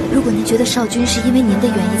如果您觉得少君是因为您的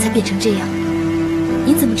原因才变成这样，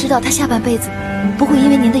您怎么知道他下半辈子不会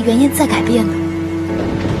因为您的原因再改变呢？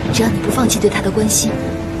只要你不放弃对他的关心，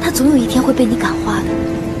他总有一天会被你感化的。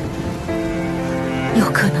有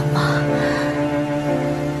可能吗？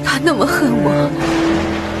他那么恨我，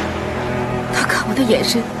他看我的眼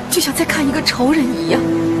神就像在看一个仇人一样。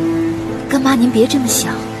干妈，您别这么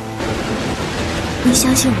想。您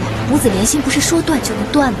相信我，母子连心不是说断就能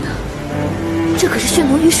断的，这可是血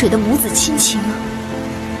浓于水的母子亲情啊！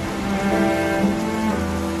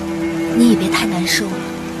你也别太难受了，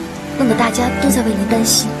弄得大家都在为您担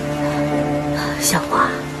心。小花，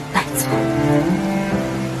来坐。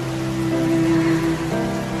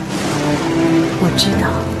我知道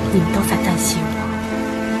你们都在担心我，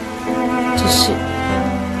只是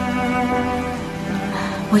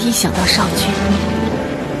我一想到少君，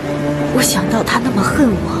我想到他那么恨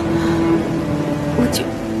我就……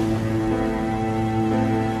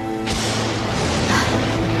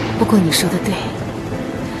不过你说的对，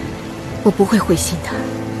我不会灰心的，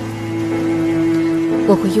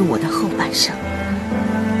我会用我的后半生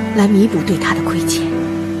来弥补对他的亏欠。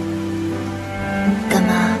干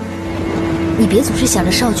妈，你别总是想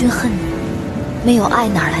着少君恨你，没有爱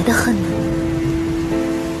哪来的恨呢？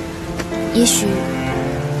也许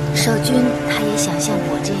少君他也想像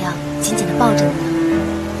我这样紧紧地抱着你，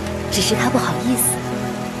只是他不好意思。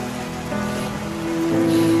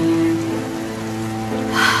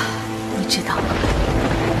你知道吗？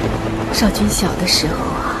少君小的时候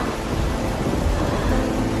啊，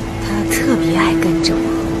他特别爱跟着我，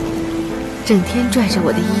整天拽着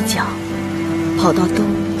我的衣角，跑到东，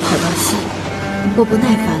跑到西。我不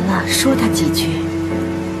耐烦了，说他几句，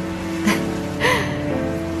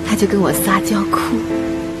他就跟我撒娇哭，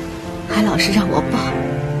还老是让我抱，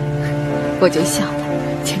我就笑他，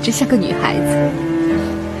简直像个女孩子。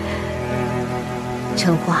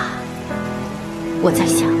陈花，我在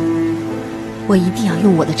想，我一定要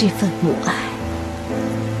用我的这份母爱，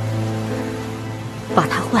把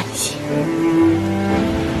他唤醒，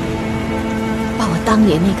把我当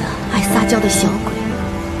年那个爱撒娇的小鬼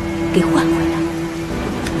给换回来。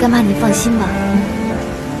干妈，你放心吧，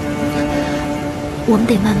我们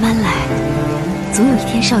得慢慢来，总有一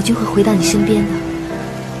天少君会回到你身边的。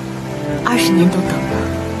20年都等了，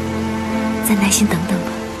再耐心等等吧。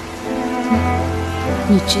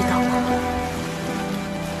你知道吗？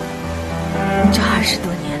这20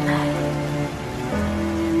多年来，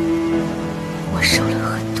我受了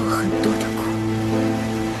很多很多的苦，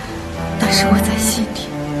但是我在心里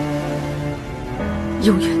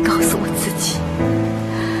永远告诉我自己，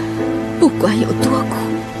不管有多苦，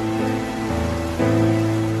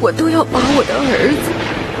我都要把我的儿子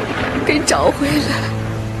给找回来。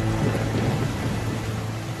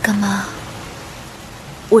干妈，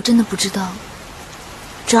我真的不知道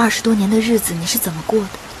这20多年的日子你是怎么过的？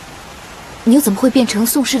你又怎么会变成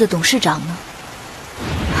宋氏的董事长呢？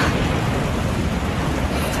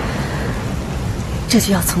这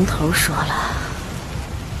就要从头说了。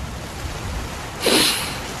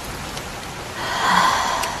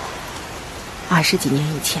20几年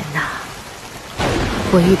以前呐，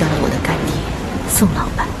我遇到了我的干爹宋老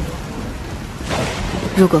板。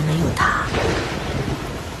如果没有他，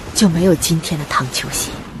就没有今天的唐秋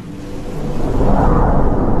熙。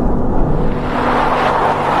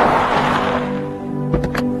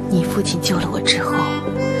你父亲救了我之后，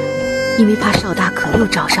因为怕邵大可又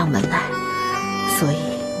找上门来，所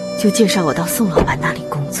以就介绍我到宋老板那里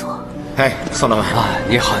工作。哎，宋老板啊，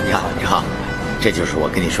你好，你好，你好，这就是我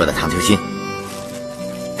跟你说的唐秋欣。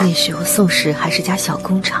那时候宋氏还是家小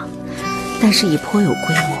工厂，但是已颇有规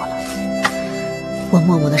模了。我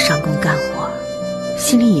默默地上工干活，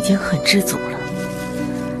心里已经很知足了。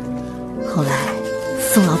后来，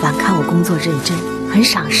宋老板看我工作认真，很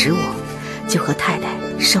赏识我，就和太太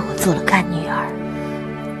收我做了干女儿。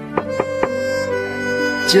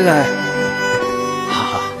进来。哈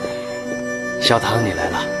哈，小唐你来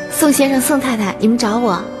了。宋先生、宋太太，你们找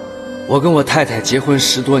我？我跟我太太结婚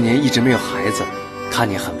10多年，一直没有孩子，看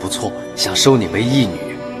你很不错，想收你为义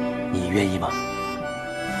女，你愿意吗？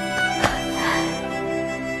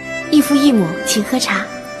义父义母，请喝茶。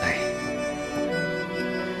哎，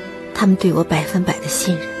他们对我100%的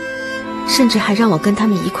信任，甚至还让我跟他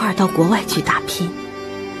们一块儿到国外去打拼。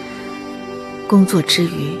工作之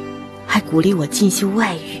余，还鼓励我进修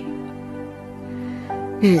外语。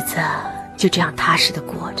日子就这样踏实的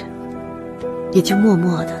过着，也就默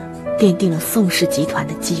默的奠定了宋氏集团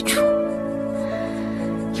的基础。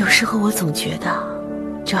有时候我总觉得，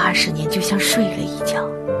这20年就像睡了一觉，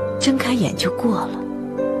睁开眼就过了。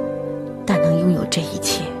但能拥有这一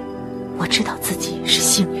切，我知道自己是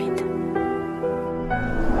幸运的。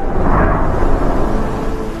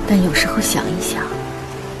但有时候想一想，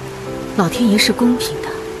老天爷是公平的。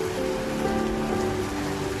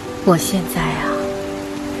我现在啊，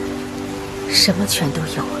什么全都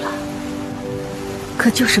有了，可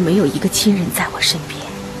就是没有一个亲人在我身边。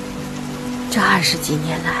这20几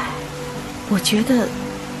年来，我觉得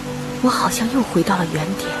我好像又回到了原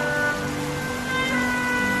点。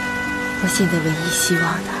我现在唯一希望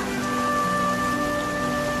的，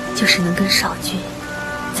就是能跟少君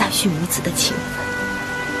再续母子的情分。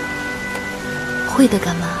会的，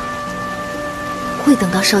干妈，会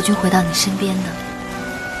等到少君回到你身边的。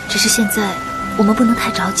只是现在我们不能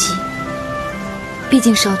太着急，毕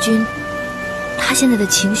竟少君他现在的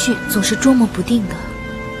情绪总是捉摸不定的。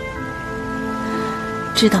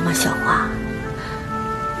知道吗，小花？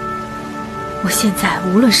我现在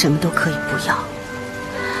无论什么都可以不要，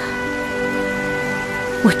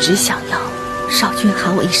我只想要少君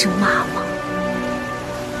喊我一声妈妈。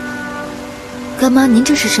干妈，您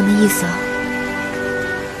这是什么意思啊？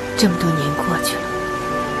这么多年过去了，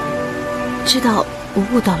知道我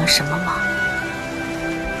悟到了什么吗？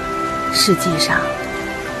世界上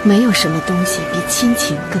没有什么东西比亲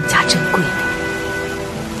情更加珍贵的，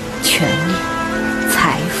权力、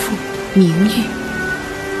财富、名誉，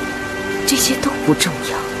这些都不重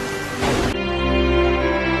要。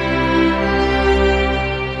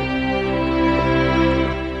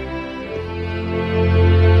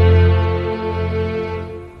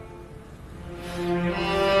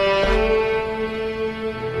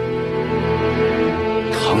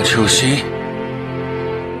唐秋熙，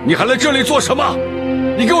你还来这里做什么？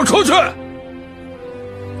你给我出去！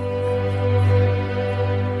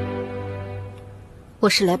我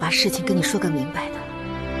是来把事情跟你说个明白的。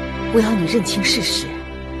我要你认清事实，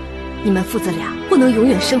你们父子俩不能永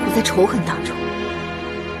远生活在仇恨当中。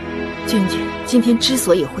君君今天之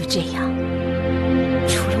所以会这样，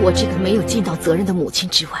除了我这个没有尽到责任的母亲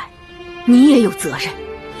之外，你也有责任。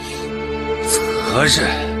责任？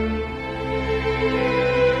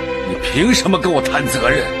你凭什么跟我谈责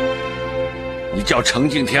任？你叫程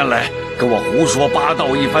敬天来跟我胡说八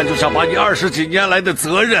道一番，就想把你20几年来的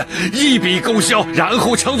责任一笔勾销，然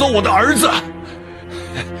后抢走我的儿子，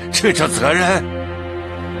这叫责任？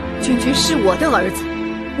君君是我的儿子，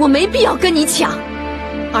我没必要跟你抢。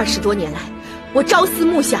20多年来，我朝思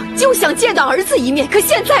暮想，就想见到儿子一面，可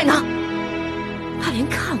现在呢，他连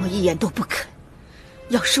看我一眼都不肯。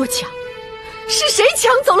要说抢，是谁抢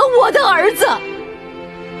走了我的儿子？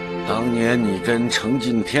当年你跟程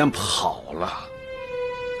敬天跑了，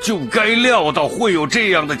就该料到会有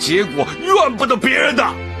这样的结果，怨不得别人的。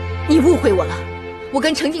你误会我了，我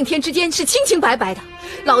跟程敬天之间是清清白白的，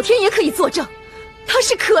老天爷可以作证，他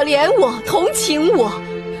是可怜我、同情我，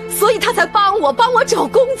所以他才帮我找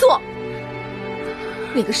工作。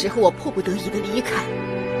那个时候我迫不得已的离开，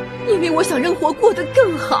因为我想人活过得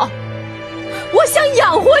更好，我想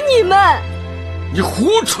养活你们。你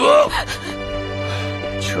胡扯！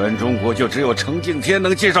全中国就只有程敬天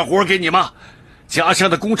能介绍活给你吗？家乡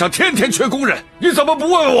的工厂天天缺工人，你怎么不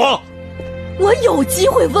问我？我有机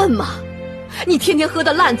会问吗？你天天喝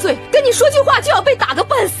得烂醉，跟你说句话就要被打个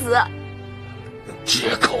半死。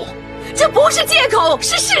借口？这不是借口，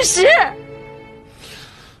是事实。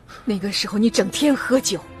那个时候你整天喝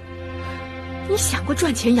酒，你想过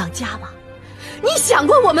赚钱养家吗？你想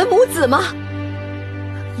过我们母子吗？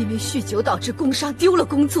因为酗酒导致工伤丢了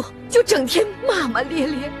工作，就整天骂骂咧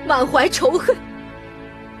咧，满怀仇恨。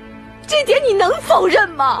这点你能否认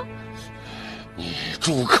吗？你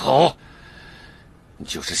住口！你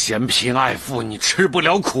就是嫌贫爱富，你吃不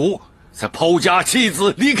了苦，才抛家弃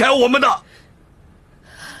子离开我们的。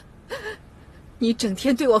你整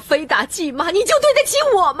天对我非打即骂，你就对得起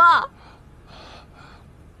我吗？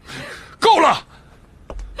够了！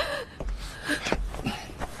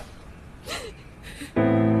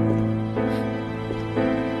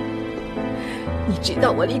你知道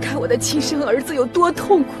我离开我的亲生儿子有多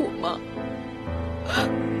痛苦吗？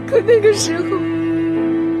可那个时候，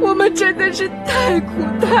我们真的是太苦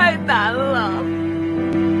太难了。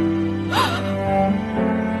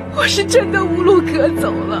我是真的无路可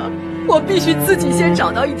走了，我必须自己先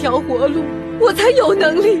找到一条活路，我才有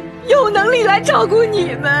能力来照顾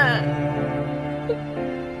你们。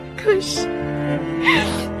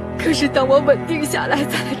可是当我稳定下来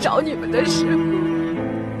再来找你们的时候，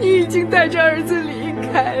你已经带着儿子离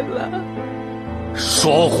开了。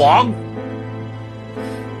说谎！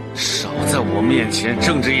少在我面前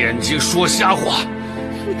睁着眼睛说瞎话！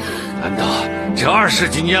难道这20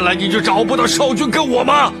几年来你就找不到少君跟我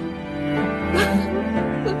吗？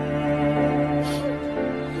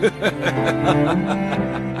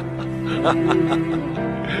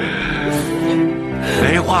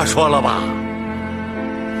没话说了吧？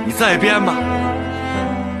你再编吧，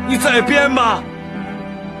你再编吧，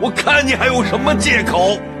我看你还有什么借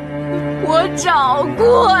口？我找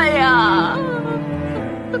过呀，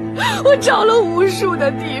我找了无数的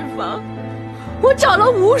地方，我找了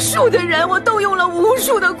无数的人，我动用了无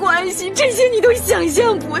数的关系，这些你都想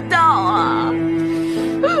象不到啊！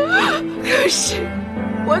可是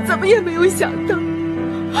我怎么也没有想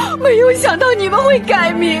到你们会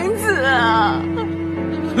改名字啊！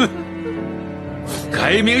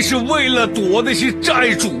改名是为了躲那些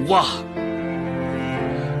债主啊！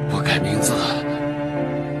不改名字，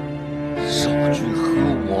少君和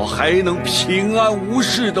我还能平安无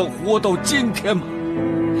事地活到今天吗？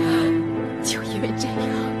就因为这样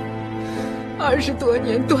，20多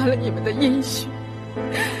年断了你们的音讯，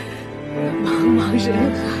茫茫人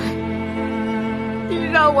海，你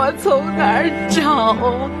让我从哪儿找？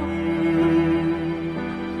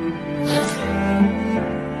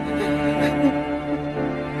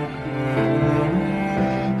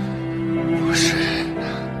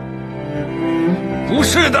不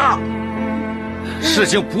是的，事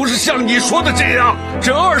情不是像你说的这样。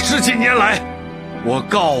这20几年来，我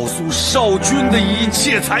告诉少君的一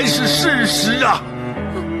切才是事实啊！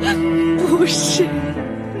不是，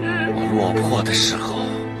我落魄的时候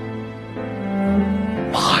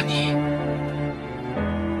骂你，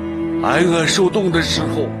挨饿受冻的时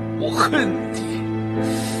候我恨你，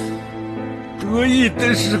得意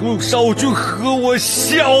的时候少君和我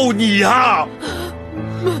笑你啊！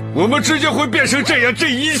我们之间会变成这样，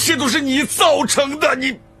这一切都是你造成的，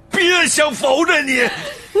你别想否认你。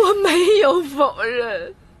我没有否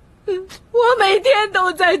认，我每天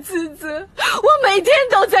都在自责，我每天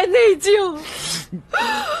都在内疚，我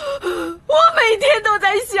每天都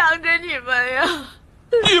在想着你们呀。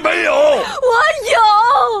你没有，我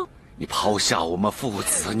有。你抛下我们父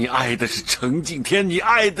子，你爱的是程敬天，你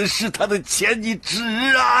爱的是他的钱，你只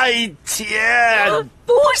爱钱。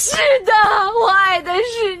不是的，我爱的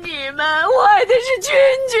是你们，我爱的是君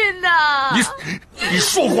君呐！你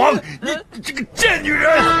说谎，你这个贱女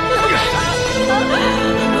人！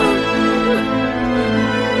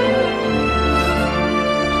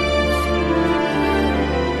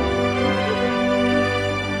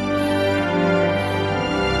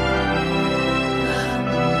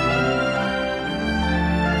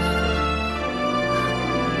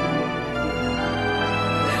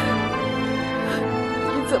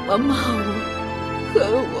怎么骂我、恨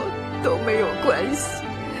我都没有关系。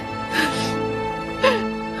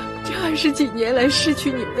这20几年来失去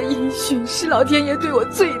你们的音讯，是老天爷对我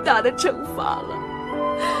最大的惩罚了。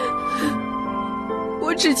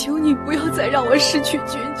我只求你不要再让我失去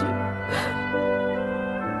君君，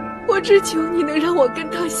我只求你能让我跟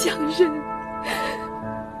他相认，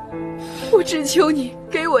我只求你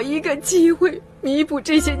给我一个机会，弥补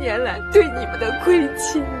这些年来对你们的亏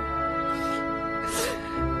欠。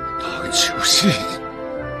唐秋信，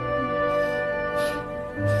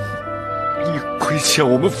你亏欠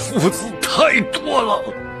我们父子太多了，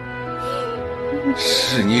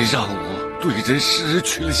是你让我对人失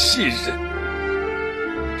去了信任，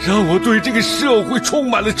让我对这个社会充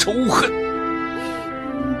满了仇恨，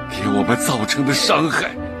给我们造成的伤害，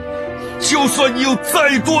就算你有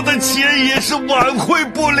再多的钱也是挽回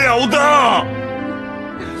不了的。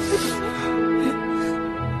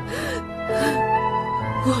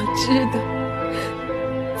我知道，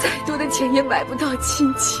再多的钱也买不到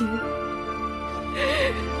亲情。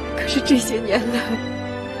可是这些年来，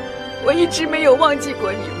我一直没有忘记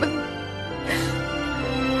过你们。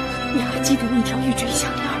你还记得那条玉坠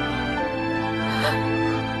项链吗？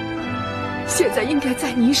现在应该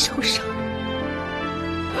在你手上。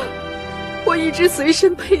我一直随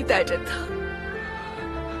身佩戴着它。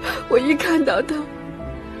我一看到它，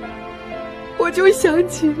我就想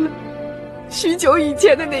起了许久以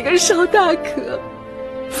前的那个邵大可，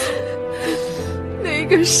那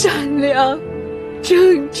个善良、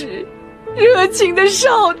正直、热情的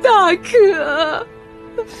邵大可。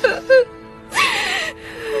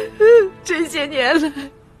这些年来，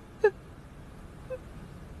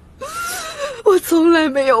我从来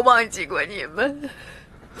没有忘记过你们，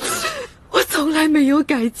我从来没有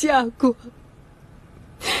改嫁过，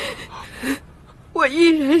我依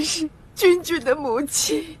然是君君的母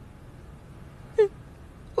亲，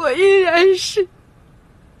我依然是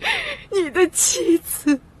你的妻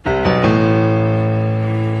子。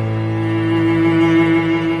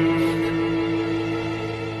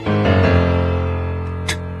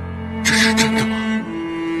这是真的吗？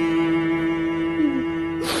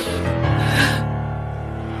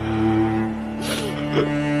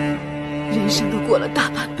人生都过了大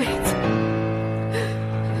半辈子，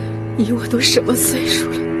你我都什么岁数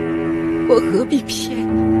了，我何必骗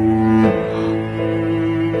你？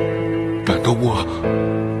难道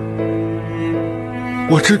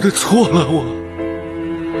我真的错了？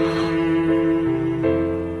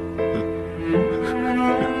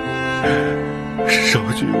少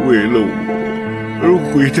君为了我而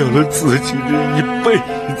毁掉了自己的一辈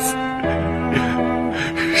子，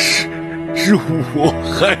是我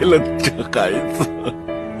害了这孩子。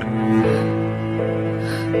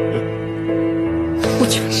不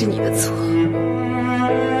全是你的错，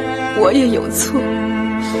我也有错。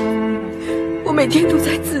我每天都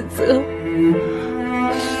在自责，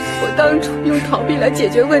我当初用逃避来解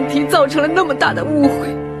决问题，造成了那么大的误会。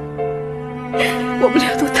我们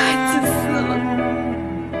俩都太自私了，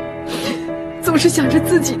总是想着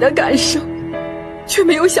自己的感受，却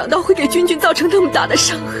没有想到会给君君造成那么大的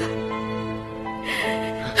伤害。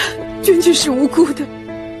君君是无辜的，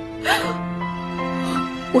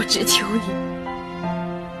我只求你，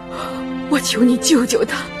我求你救救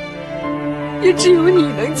他，也只有你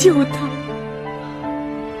能救他。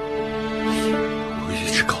我一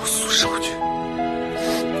直告诉少君，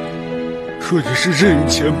说你是认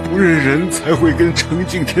钱不认人，才会跟程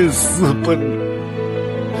敬天私奔，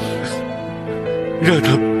让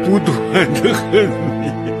他不断的恨你，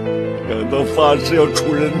让他发誓要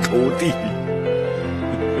出人头地。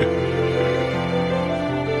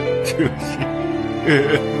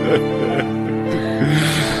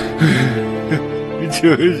就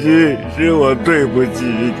是我对不起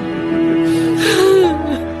你。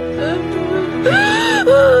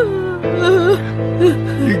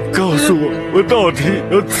你告诉我，我到底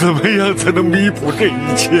要怎么样才能弥补这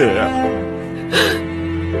一切啊？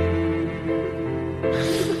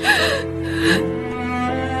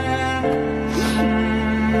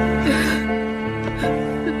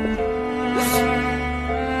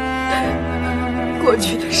过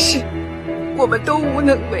去的事，我们都无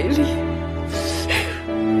能为力。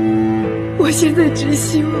我现在只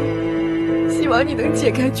希望你能解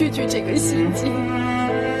开句句这个心结，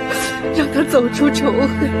让他走出仇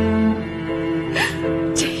恨，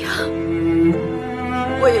这样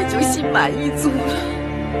我也就心满意足了。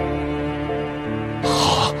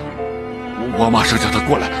好，我马上叫他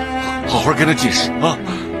过来，好好跟他解释啊。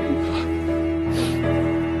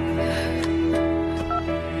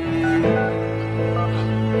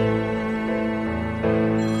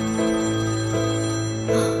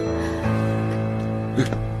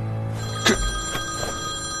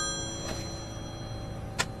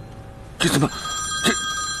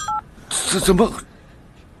怎么？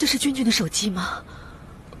这是君君的手机吗？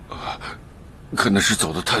可能是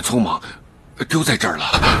走得太匆忙，丢在这儿了。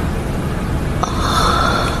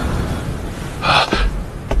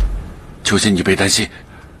秋心，你别担心，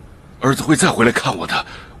儿子会再回来看我的，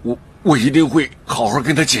我一定会好好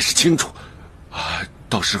跟他解释清楚。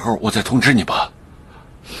到时候我再通知你吧。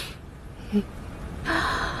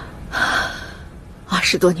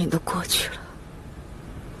20多年都过去了，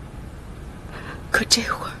可这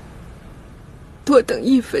会儿多等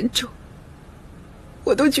1分钟，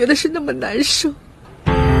我都觉得是那么难受。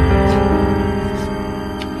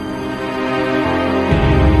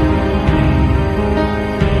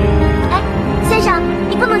先生，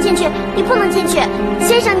你不能进去，你不能进去！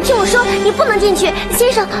先生，你听我说，你不能进去！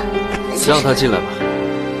先生，让他进来吧，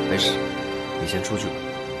没事，你先出去吧。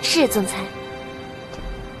是总裁。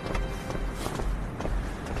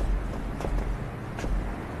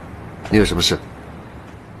你有什么事？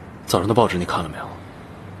早上的报纸你看了没有？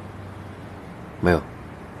没有。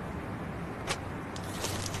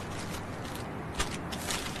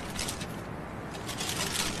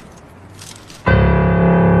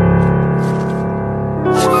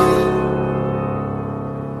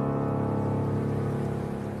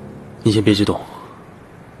你先别激动，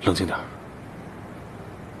冷静点。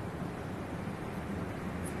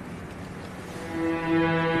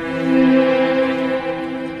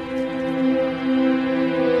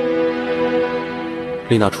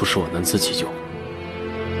丽娜出事，我难辞其咎。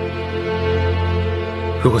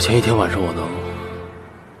如果前一天晚上我能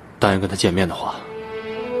答应跟她见面的话，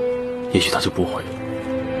也许她就不会。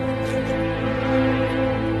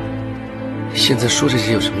现在说这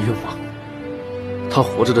些有什么用啊？她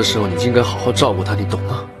活着的时候，你就应该好好照顾她，你懂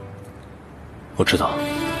吗？我知道。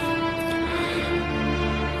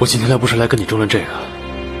我今天来不是来跟你争论这个，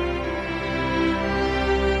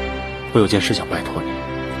我有件事想拜托你。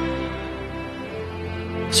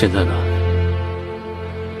现在呢，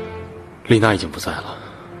丽娜已经不在了，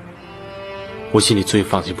我心里最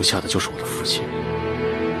放心不下的就是我的父亲，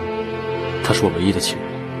他是我唯一的亲人，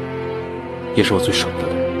也是我最舍不得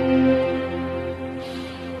的人。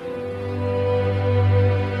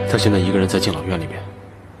他现在一个人在敬老院里面，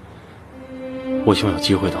我希望有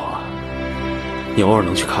机会的话，你偶尔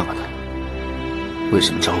能去看看他。为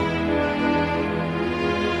什么找我？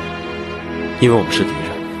因为我们是敌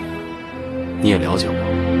人，你也了解我，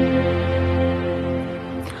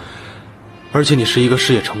而且你是一个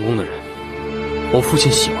事业成功的人，我父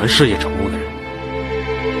亲喜欢事业成功的人。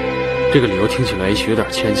这个理由听起来也许有点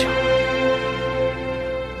牵强，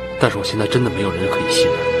但是我现在真的没有人可以信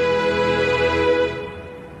任。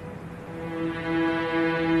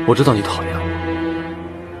我知道你讨厌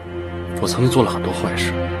我，我曾经做了很多坏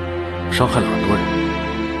事，伤害了很多人，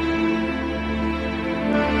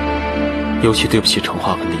尤其对不起程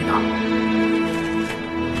化跟丽娜。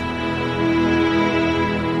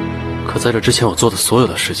可在这之前我做的所有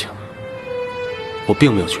的事情，我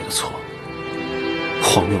并没有觉得错，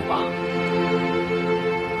荒谬吧？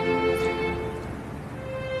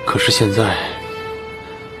可是现在，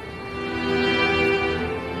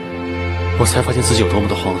我才发现自己有多么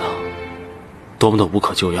的荒唐，多么的无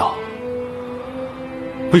可救药。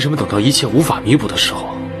为什么等到一切无法弥补的时候，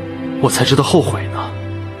我才知道后悔呢？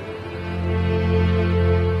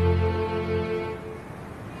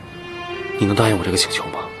你能答应我这个请求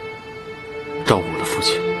吗？照顾我的父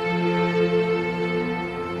亲。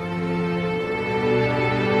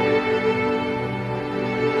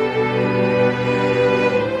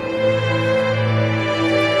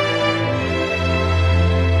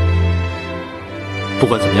不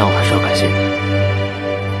管怎么样，我还是要感谢你。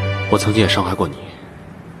我曾经也伤害过你，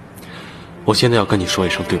我现在要跟你说一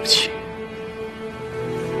声对不起。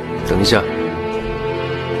等一下，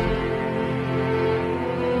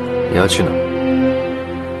你要去哪？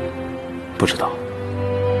不知道，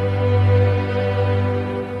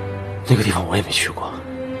那个地方我也没去过。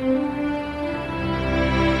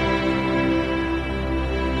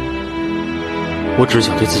我只是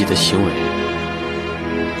想对自己的行为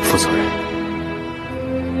负责任。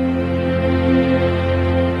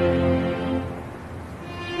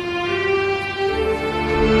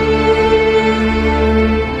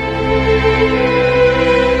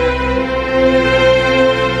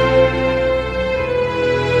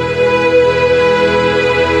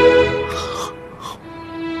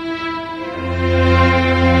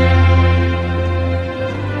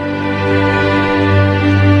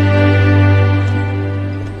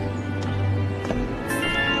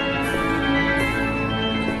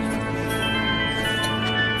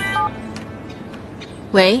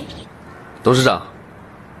喂，董事长，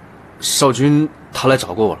少军他来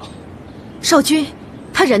找过我了。少军，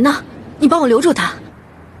他人呢？你帮我留住他。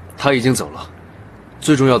他已经走了，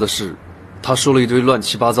最重要的是，他说了一堆乱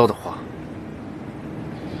七八糟的话，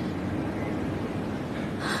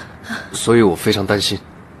所以我非常担心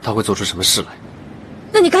他会做出什么事来。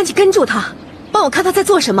那你赶紧跟住他，帮我看他在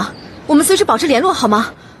做什么，我们随时保持联络好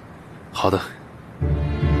吗？好的。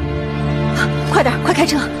开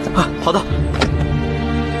车。啊，好的。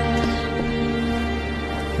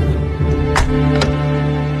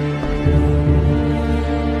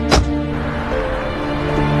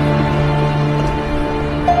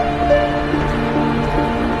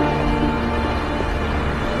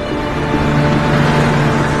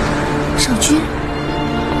少君，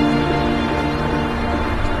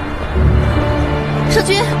少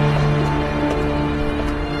君，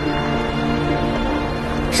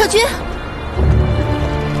少君。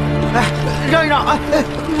 哎，让一让！哎，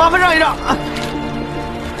麻烦让一让！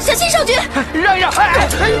小心，少君！让一让！哎！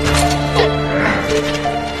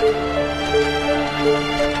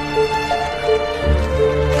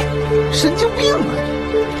神经病啊！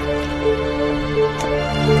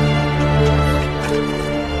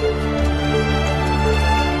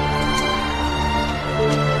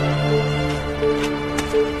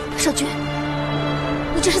少君，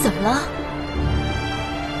你这是怎么了？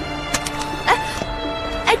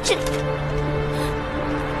 这，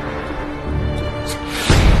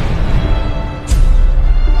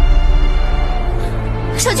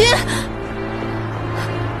少君，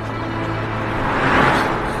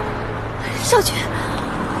少君，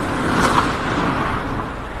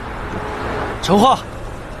陈化，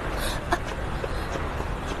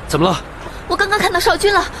怎么了？我刚刚看到少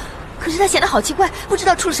君了，可是他显得好奇怪，不知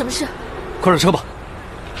道出了什么事。快上车吧。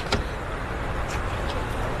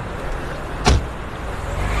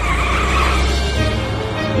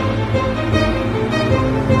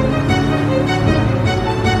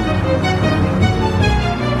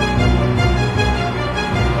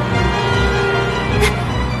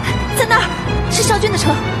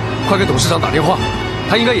 快给董事长打电话，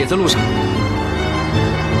他应该也在路上。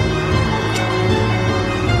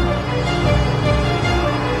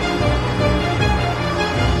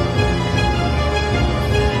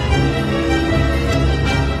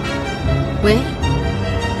喂，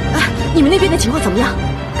你们那边的情况怎么样？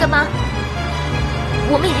干妈，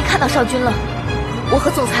我们已经看到少君了，我和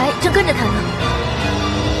总裁正跟着他呢。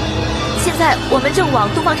现在我们正往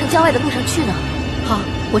东方城郊外的路上去呢。好，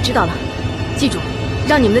我知道了，记住。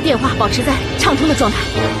 让你们的电话保持在畅通的状态。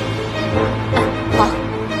哎，好。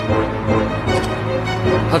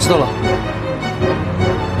他知道了。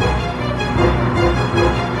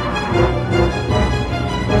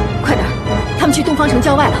快点，他们去东方城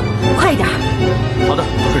郊外了，快一点。好的，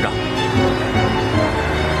董事长。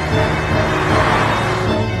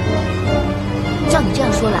照你这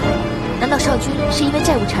样说来，难道少君是因为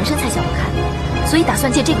债务缠身才想不开，所以打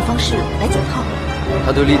算借这个方式来解套？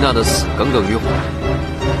他对丽娜的死耿耿于怀。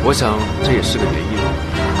 我想这也是个原因。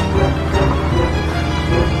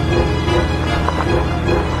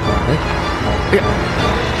哎呀，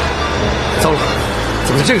糟了，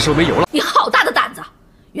怎么在这个时候没油了？你好大的胆子！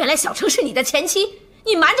原来小程是你的前妻，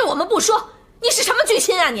你瞒着我们不说，你是什么居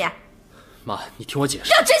心啊你？妈，你听我解释。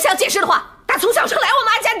要真想解释的话，打从小程来我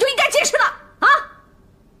们安家你就应该解释了啊！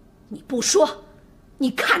你不说，你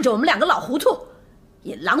看着我们两个老糊涂，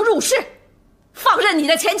引狼入室。 放任你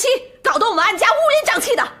的前妻搞得我们安家乌烟瘴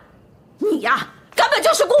气的，你呀根本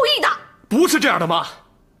就是故意的。不是这样的，妈，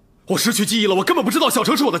我失去记忆了，我根本不知道小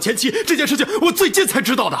程是我的前妻，这件事情我最近才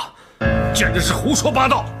知道的，简直是胡说八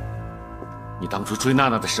道。你当初追娜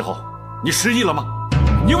娜的时候，你失忆了吗？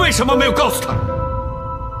你为什么没有告诉她？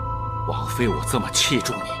枉费我这么器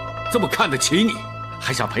重你，这么看得起你，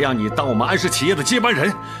还想培养你当我们安氏企业的接班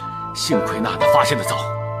人，幸亏娜娜发现的早，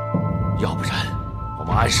要不然。 我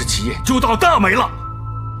们安氏企业就倒大霉了。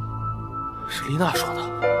是丽娜说的，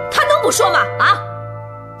她能不说吗？啊，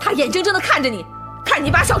她眼睁睁地看着你，看你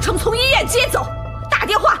把小程从医院接走，打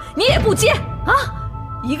电话你也不接啊，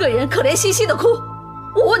一个人可怜兮兮的哭。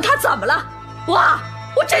我问她怎么了，哇，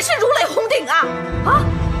我真是如雷轰顶啊！啊，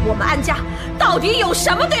我们安家到底有什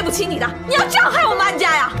么对不起你的？你要这样害我们安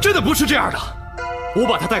家呀？真的不是这样的，我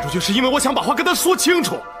把她带出去是因为我想把话跟她说清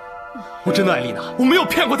楚。我真的爱丽娜，我没有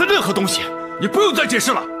骗过她任何东西。 你不用再解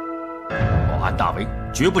释了，我安大为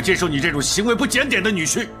绝不接受你这种行为不检点的女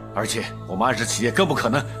婿，而且我们安氏企业更不可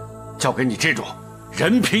能交给你这种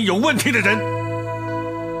人品有问题的人。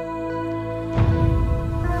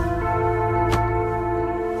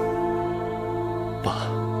爸，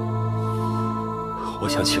我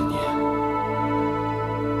想请您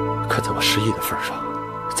看在我失忆的份上，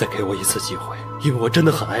再给我一次机会，因为我真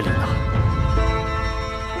的很爱丽娜。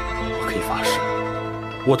我可以发誓，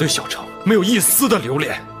我对小程。 没有一丝的留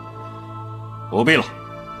恋。不必了。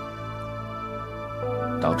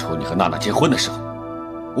当初你和娜娜结婚的时候，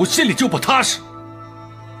我心里就不踏实。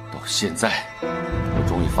到现在，我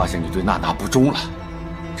终于发现你对娜娜不忠了，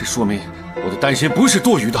这说明我的担心不是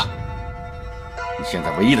多余的。你现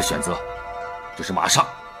在唯一的选择，就是马上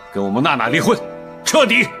跟我们娜娜离婚，彻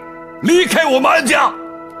底离开我们安家。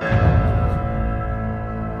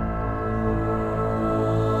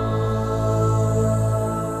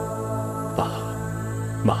爸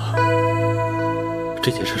妈，这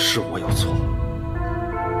件事是我有错。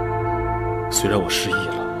虽然我失忆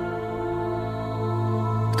了，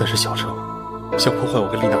但是小程想破坏我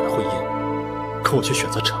跟丽娜的婚姻，可我却选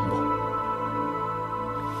择沉默。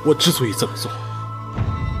我之所以这么做，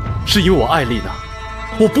是因为我爱丽娜，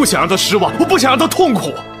我不想让她失望，我不想让她痛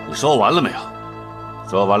苦。你说完了没有？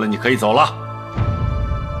说完了，你可以走了。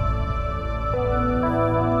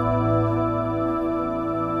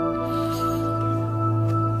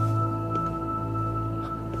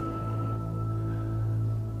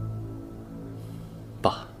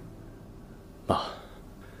爸妈，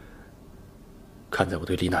看在我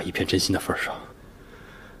对丽娜一片真心的份上，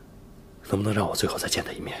能不能让我最后再见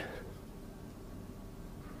她一面？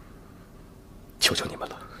求求你们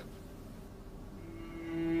了。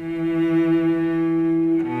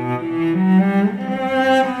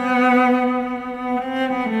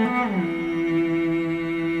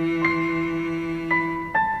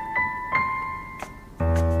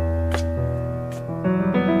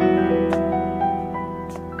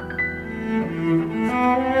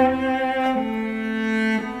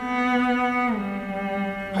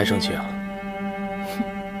还生气啊？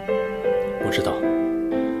我知道，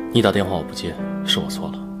你打电话我不接，是我错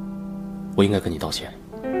了，我应该跟你道歉，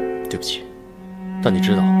对不起。但你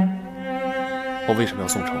知道我为什么要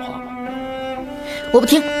送程华吗？我不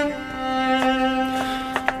听。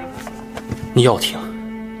你要听，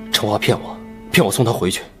程华骗我，骗我送他回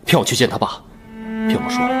去，骗我去见他爸，骗我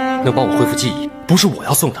说能帮我恢复记忆，不是我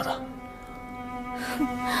要送他的。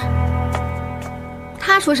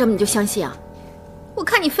他说什么你就相信啊？我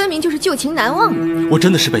看你分明就是旧情难忘的。我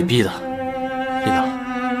真的是被逼的，丽娜。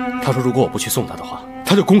他说如果我不去送他的话，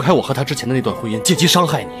他就公开我和他之前的那段婚姻，借机伤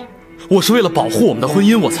害你。我是为了保护我们的婚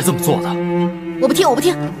姻，我才这么做的。我不听，我不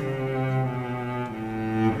听。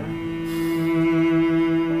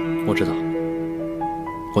我知道，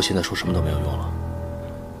我现在说什么都没有用了。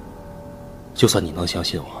就算你能相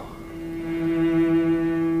信我，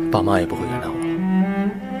爸妈也不会原谅我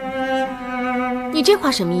了。你这话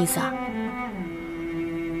什么意思啊？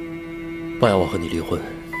爸要我和你离婚，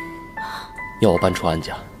要我搬出安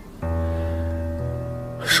家，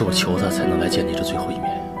是我求他才能来见你这最后一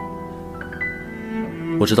面。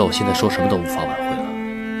我知道我现在说什么都无法挽回了，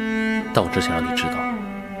但我只想让你知道，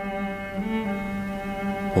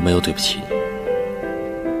我没有对不起你。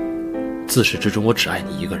自始至终，我只爱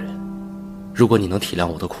你一个人。如果你能体谅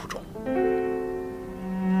我的苦衷，我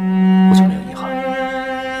就没有遗憾。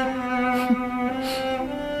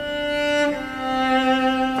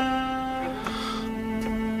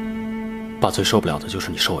爸最受不了的就是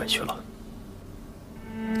你受委屈了。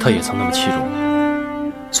他也曾那么器重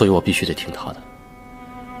我，所以我必须得听他的。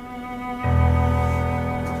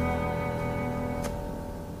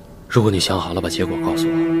如果你想好了，把结果告诉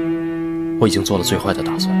我，我已经做了最坏的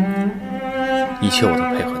打算，一切我都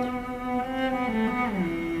配合你。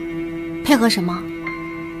配合什么？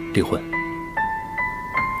离婚。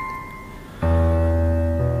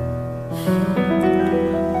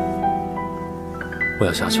我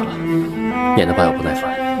要下去了，免得爸有不耐烦。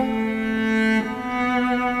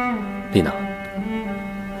丽娜，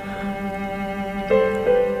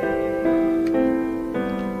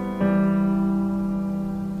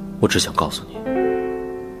我只想告诉你，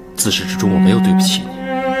自始至终我没有对不起你，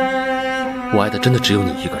我爱的真的只有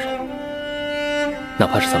你一个人。哪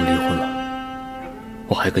怕是咱们离婚了，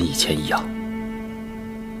我还跟以前一样，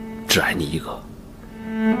只爱你一个。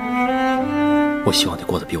我希望你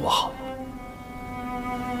过得比我好。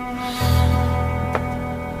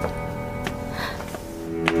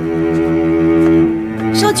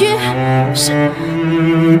少君，是。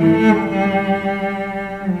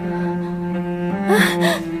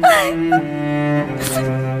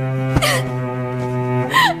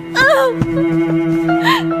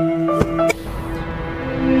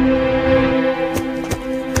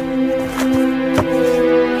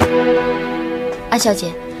安小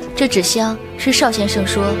姐，这纸箱是邵先生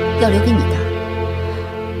说要留给你的。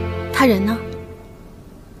他人呢？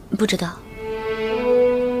不知道。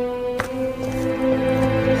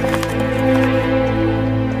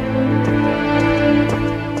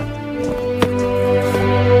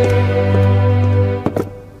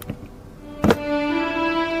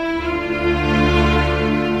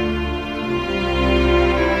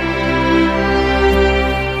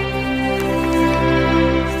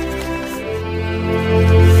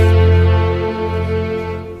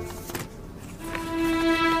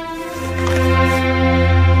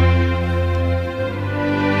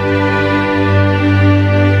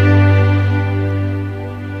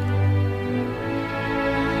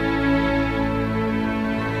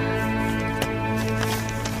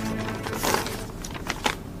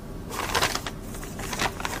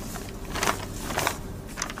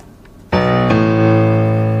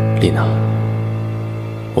丽娜，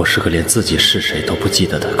我是个连自己是谁都不记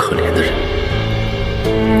得的可怜的人。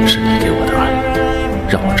是你给我的爱，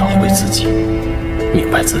让我找回自己，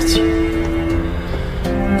明白自己。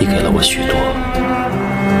你给了我许多，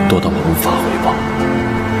多到我无法回报。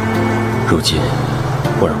如今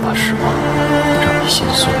我让把失望让你心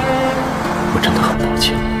碎，我真的很抱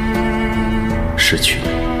歉。失去你，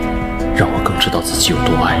让我更知道自己有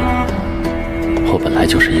多爱你。我本来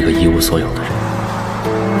就是一个一无所有的人，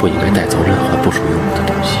不应该带走任何不属于我的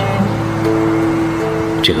东西。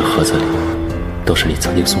这个盒子里都是你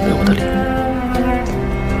曾经送给我的礼物，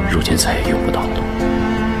如今再也用不到了。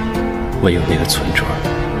唯有那个存折，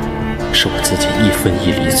是我自己一分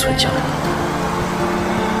一厘存下来的。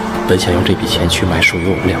本想用这笔钱去买属于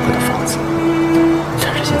我们两个的房子，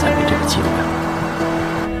但是现在没这个机会了。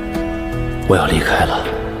我要离开了，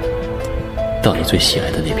到你最喜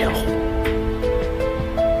爱的那片湖。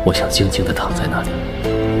我想静静地躺在那里，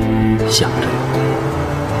想着你。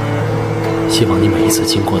希望你每一次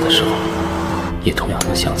经过的时候，也同样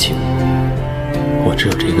能想起我。我只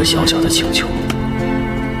有这个小小的请求。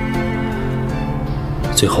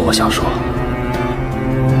最后我想说，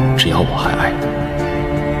只要我还爱你，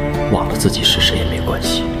忘了自己是谁也没关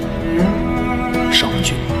系。少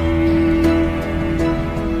君。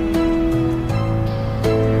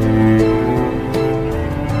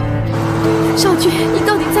少君，你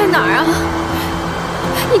到底在哪儿啊？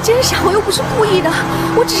你真傻，我又不是故意的，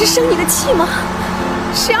我只是生你的气嘛。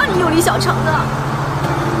谁让你有李小成的？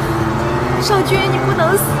少君，你不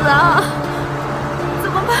能死啊！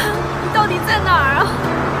怎么办？你到底在哪儿啊？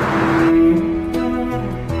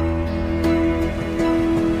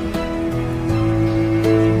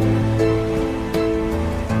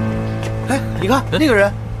哎，你看那个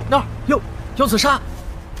人，那儿有刺杀。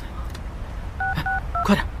哎，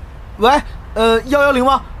快点！喂，110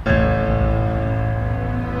吗？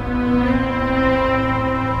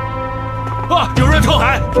啊！有人跳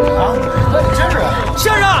海！啊！真是！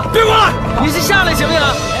先生，别过来！你先下来行不行？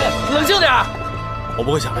冷静点。我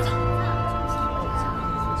不会下来的。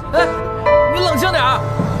哎，你冷静点。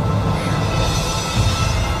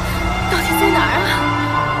到底在哪儿啊？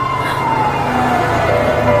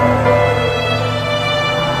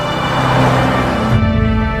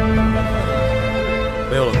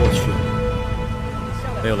没有了过去，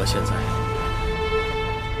没有了现在，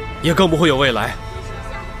也更不会有未来。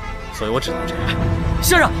所以我只能这样。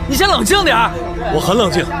先生，你先冷静点。我很冷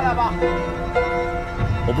静。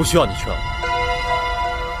我不需要你劝我。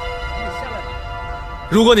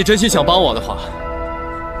如果你真心想帮我的话，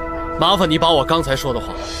麻烦你把我刚才说的话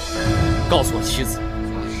告诉我妻子。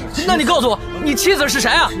那你告诉我，你妻子是谁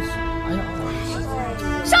啊？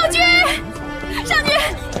少君，少君，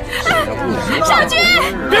少君，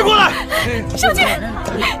别过来！少君，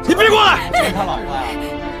你别过来！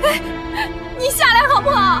你下来好不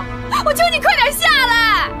好？我求你快点下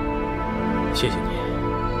来！谢谢你，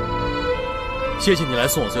谢谢你来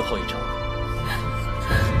送我最后一程。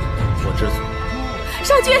我知足。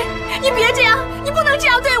少君，你别这样，你不能这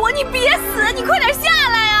样对我，你别死，你快点下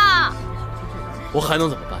来啊！我还能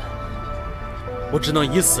怎么办？我只能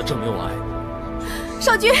以死证明我爱你。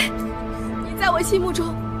少君，你在我心目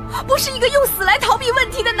中不是一个用死来逃避问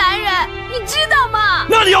题的男人，你知道吗？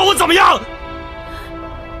那你要我怎么样？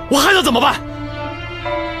我还能怎么办？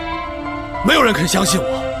没有人肯相信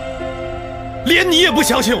我，连你也不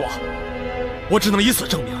相信我，我只能以死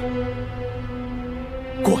证明，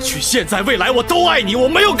过去、现在、未来我都爱你，我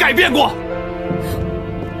没有改变过。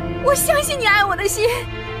我相信你爱我的心。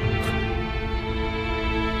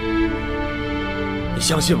你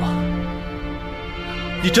相信吗？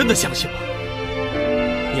你真的相信吗？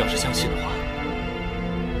你要是相信的话，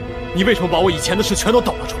你为什么把我以前的事全都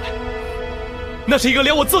抖了出来？那是一个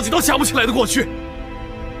连我自己都想不起来的过去。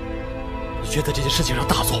你觉得这件事情上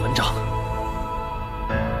大做文章，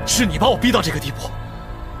是你把我逼到这个地步，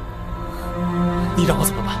你让我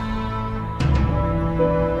怎么办？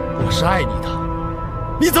我是爱你的，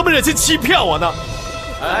你怎么忍心欺骗我呢？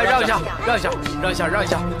哎，让一下，让一下，让一下，让一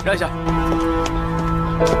下，让一下。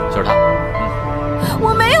就是他。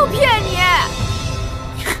我没有骗你。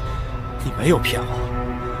你没有骗我，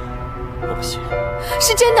我不信。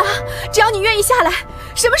是真的，只要你愿意下来，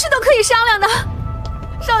什么事都可以商量的。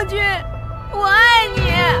少君，我爱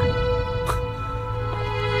你。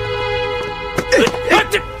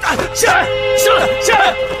下来，下来，下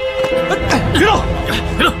来！别动，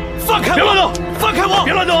别动，放开我！别乱动，放开我！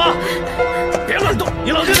别乱动啊！别乱动，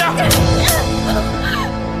你冷静点。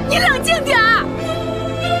你冷静点。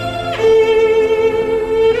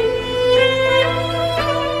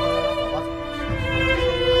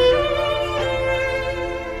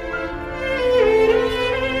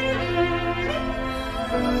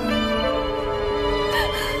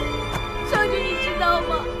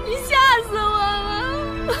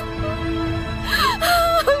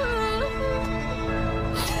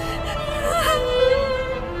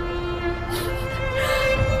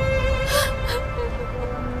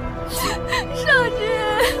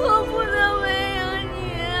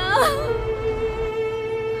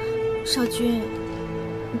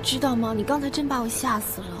知道吗？你刚才真把我吓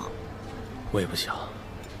死了。我也不想，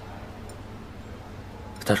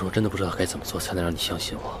但是我真的不知道该怎么做才能让你相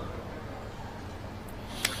信我。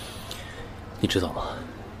你知道吗？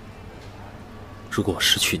如果我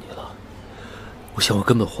失去你了，我想我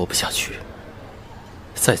根本活不下去。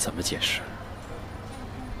再怎么解释，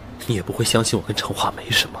你也不会相信我跟程华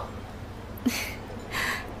没什么。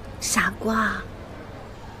傻瓜，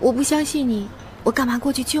我不相信你，我干嘛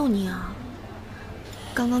过去救你啊？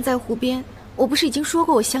刚刚在湖边，我不是已经说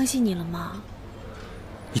过我相信你了吗？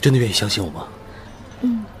你真的愿意相信我吗？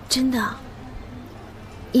嗯，真的。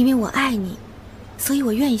因为我爱你，所以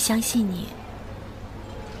我愿意相信你。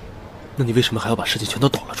那你为什么还要把事情全都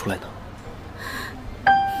抖了出来呢？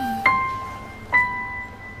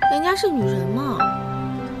人家是女人嘛，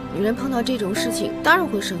女人碰到这种事情当然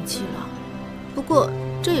会生气了。不过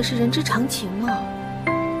这也是人之常情嘛。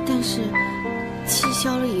但是气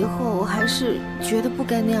消了以后，我还是觉得不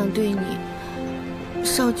该那样对你。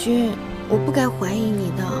少君，我不该怀疑你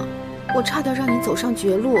的，我差点让你走上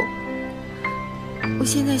绝路。我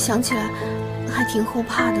现在想起来还挺后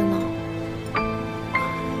怕的呢。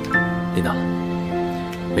琳娜，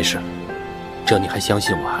没事，只要你还相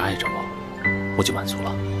信我，还爱着我，我就满足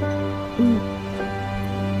了。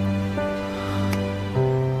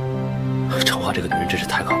程华这个女人真是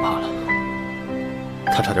太可怕了，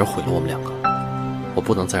她差点毁了我们两个，我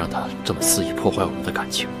不能再让她这么肆意破坏我们的感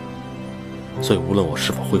情。所以无论我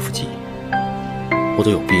是否恢复记忆，我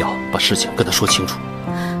都有必要把事情跟她说清楚。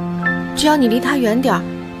只要你离她远点儿，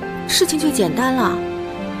事情就简单了。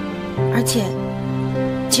而且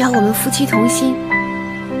只要我们夫妻同心，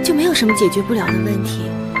就没有什么解决不了的问题。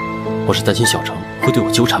我是担心小程会对我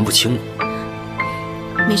纠缠不清。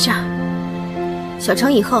没事儿，小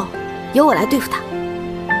程以后由我来对付他。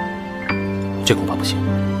这恐怕不行，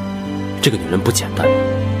这个女人不简单，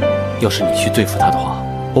要是你去对付她的话，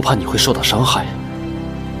我怕你会受到伤害。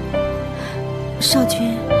少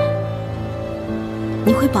君，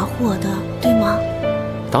你会保护我的，对吗？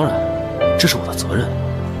当然，这是我的责任。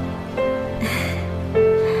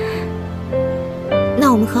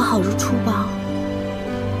那我们和好如初吧。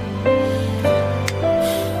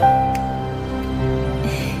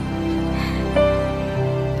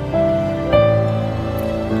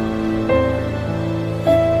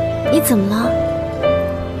你怎么了？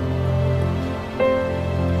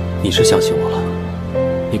你是相信我了，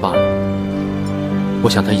你爸呢？我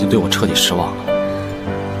想他已经对我彻底失望了。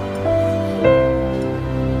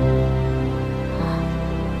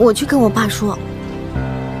我去跟我爸说。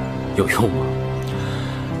有用吗？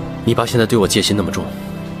你爸现在对我戒心那么重，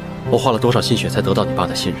我花了多少心血才得到你爸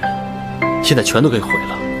的信任，现在全都给毁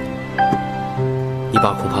了。你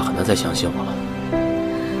爸恐怕很难再相信我了。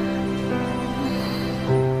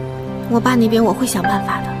我爸那边我会想办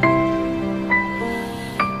法的。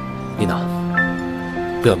丽娜，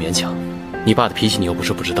不要勉强，你爸的脾气你又不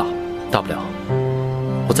是不知道，大不了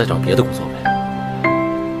我再找别的工作呗。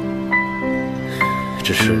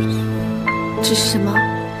只是什么？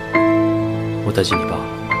我担心你爸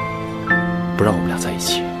不让我们俩在一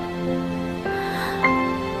起。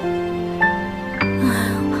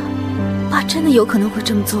爸真的有可能会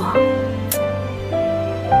这么做。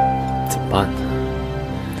怎么办呢？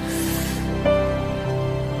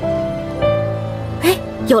哎，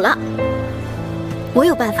有了！我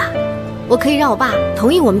有办法，我可以让我爸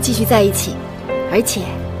同意我们继续在一起，而且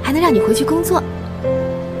还能让你回去工作。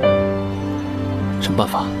什么办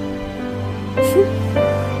法？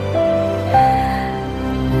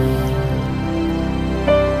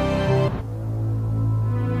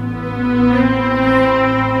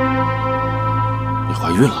你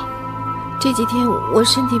怀孕了？这几天我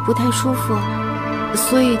身体不太舒服，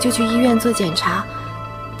所以就去医院做检查，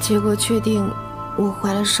结果确定我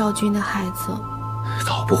怀了少君的孩子。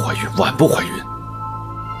早不怀孕，晚不怀孕，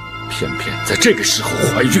偏偏在这个时候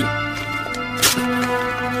怀孕。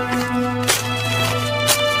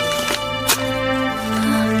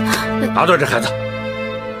拿掉这孩子！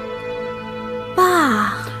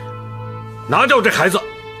爸，拿掉这孩子！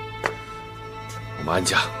我们安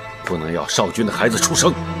家不能要少君的孩子出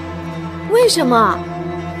生。为什么？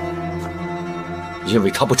因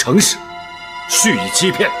为他不诚实，蓄意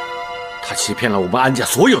欺骗，他欺骗了我们安家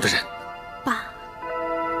所有的人。爸，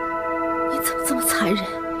你怎么这么残忍？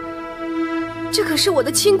这可是我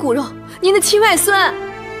的亲骨肉，您的亲外孙。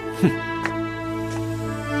哼！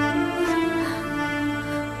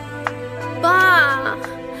爸，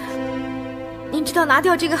您知道拿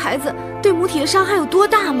掉这个孩子对母体的伤害有多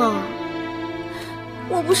大吗？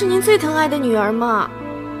我不是您最疼爱的女儿吗？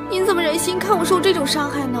您怎么忍心看我受这种伤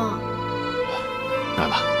害呢？娜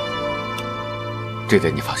娜，这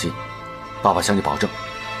点你放心，爸爸向你保证，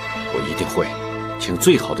定会请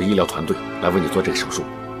最好的医疗团队来为你做这个手术，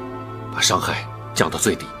把伤害降到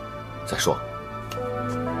最低。再说，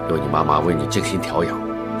有你妈妈为你精心调养，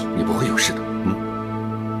你不会有事的。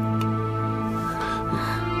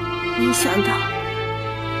没想到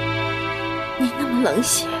你那么冷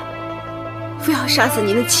血，非要杀死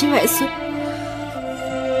你的亲外孙。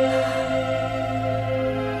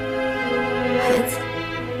孩子，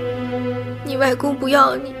你外公不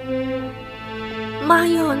要你，妈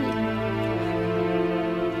要你，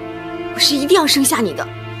我是一定要生下你的。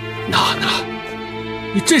娜娜，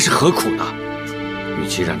你这是何苦呢？与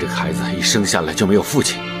其让这个孩子一生下来就没有父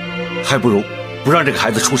亲，还不如不让这个孩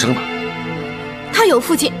子出生呢。他有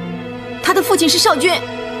父亲，他的父亲是少君。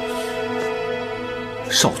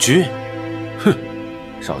少君？哼，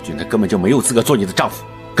少君他根本就没有资格做你的丈夫，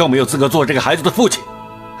更没有资格做这个孩子的父亲。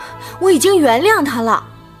我已经原谅他了。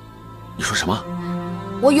你说什么？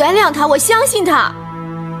我原谅他，我相信他。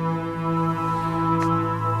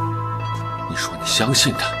你说你相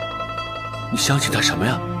信他？你相信他什么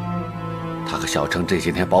呀？他和小成这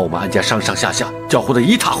些天把我们安家上上下下搅和得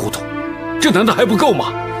一塌糊涂，这难道还不够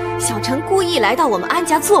吗？小成故意来到我们安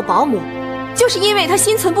家做保姆，就是因为他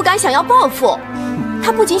心存不甘，想要报复。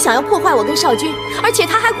他不仅想要破坏我跟少君，而且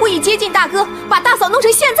他还故意接近大哥，把大嫂弄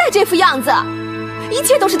成现在这副样子。一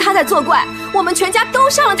切都是他在作怪，我们全家都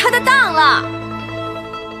上了他的当了。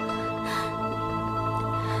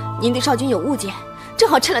您对少君有误解，正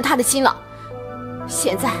好趁了他的心了。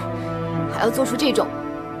现在还要做出这种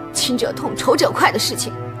亲者痛仇者快的事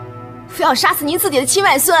情，非要杀死您自己的亲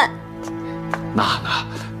外孙。娜娜，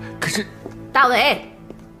可是大伟，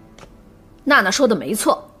娜娜说的没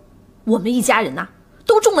错，我们一家人呐，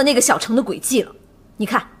都中了那个小成的诡计了。你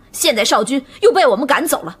看，现在少君又被我们赶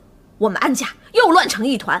走了，我们安家又乱成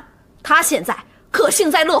一团，他现在可幸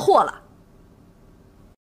灾乐祸了。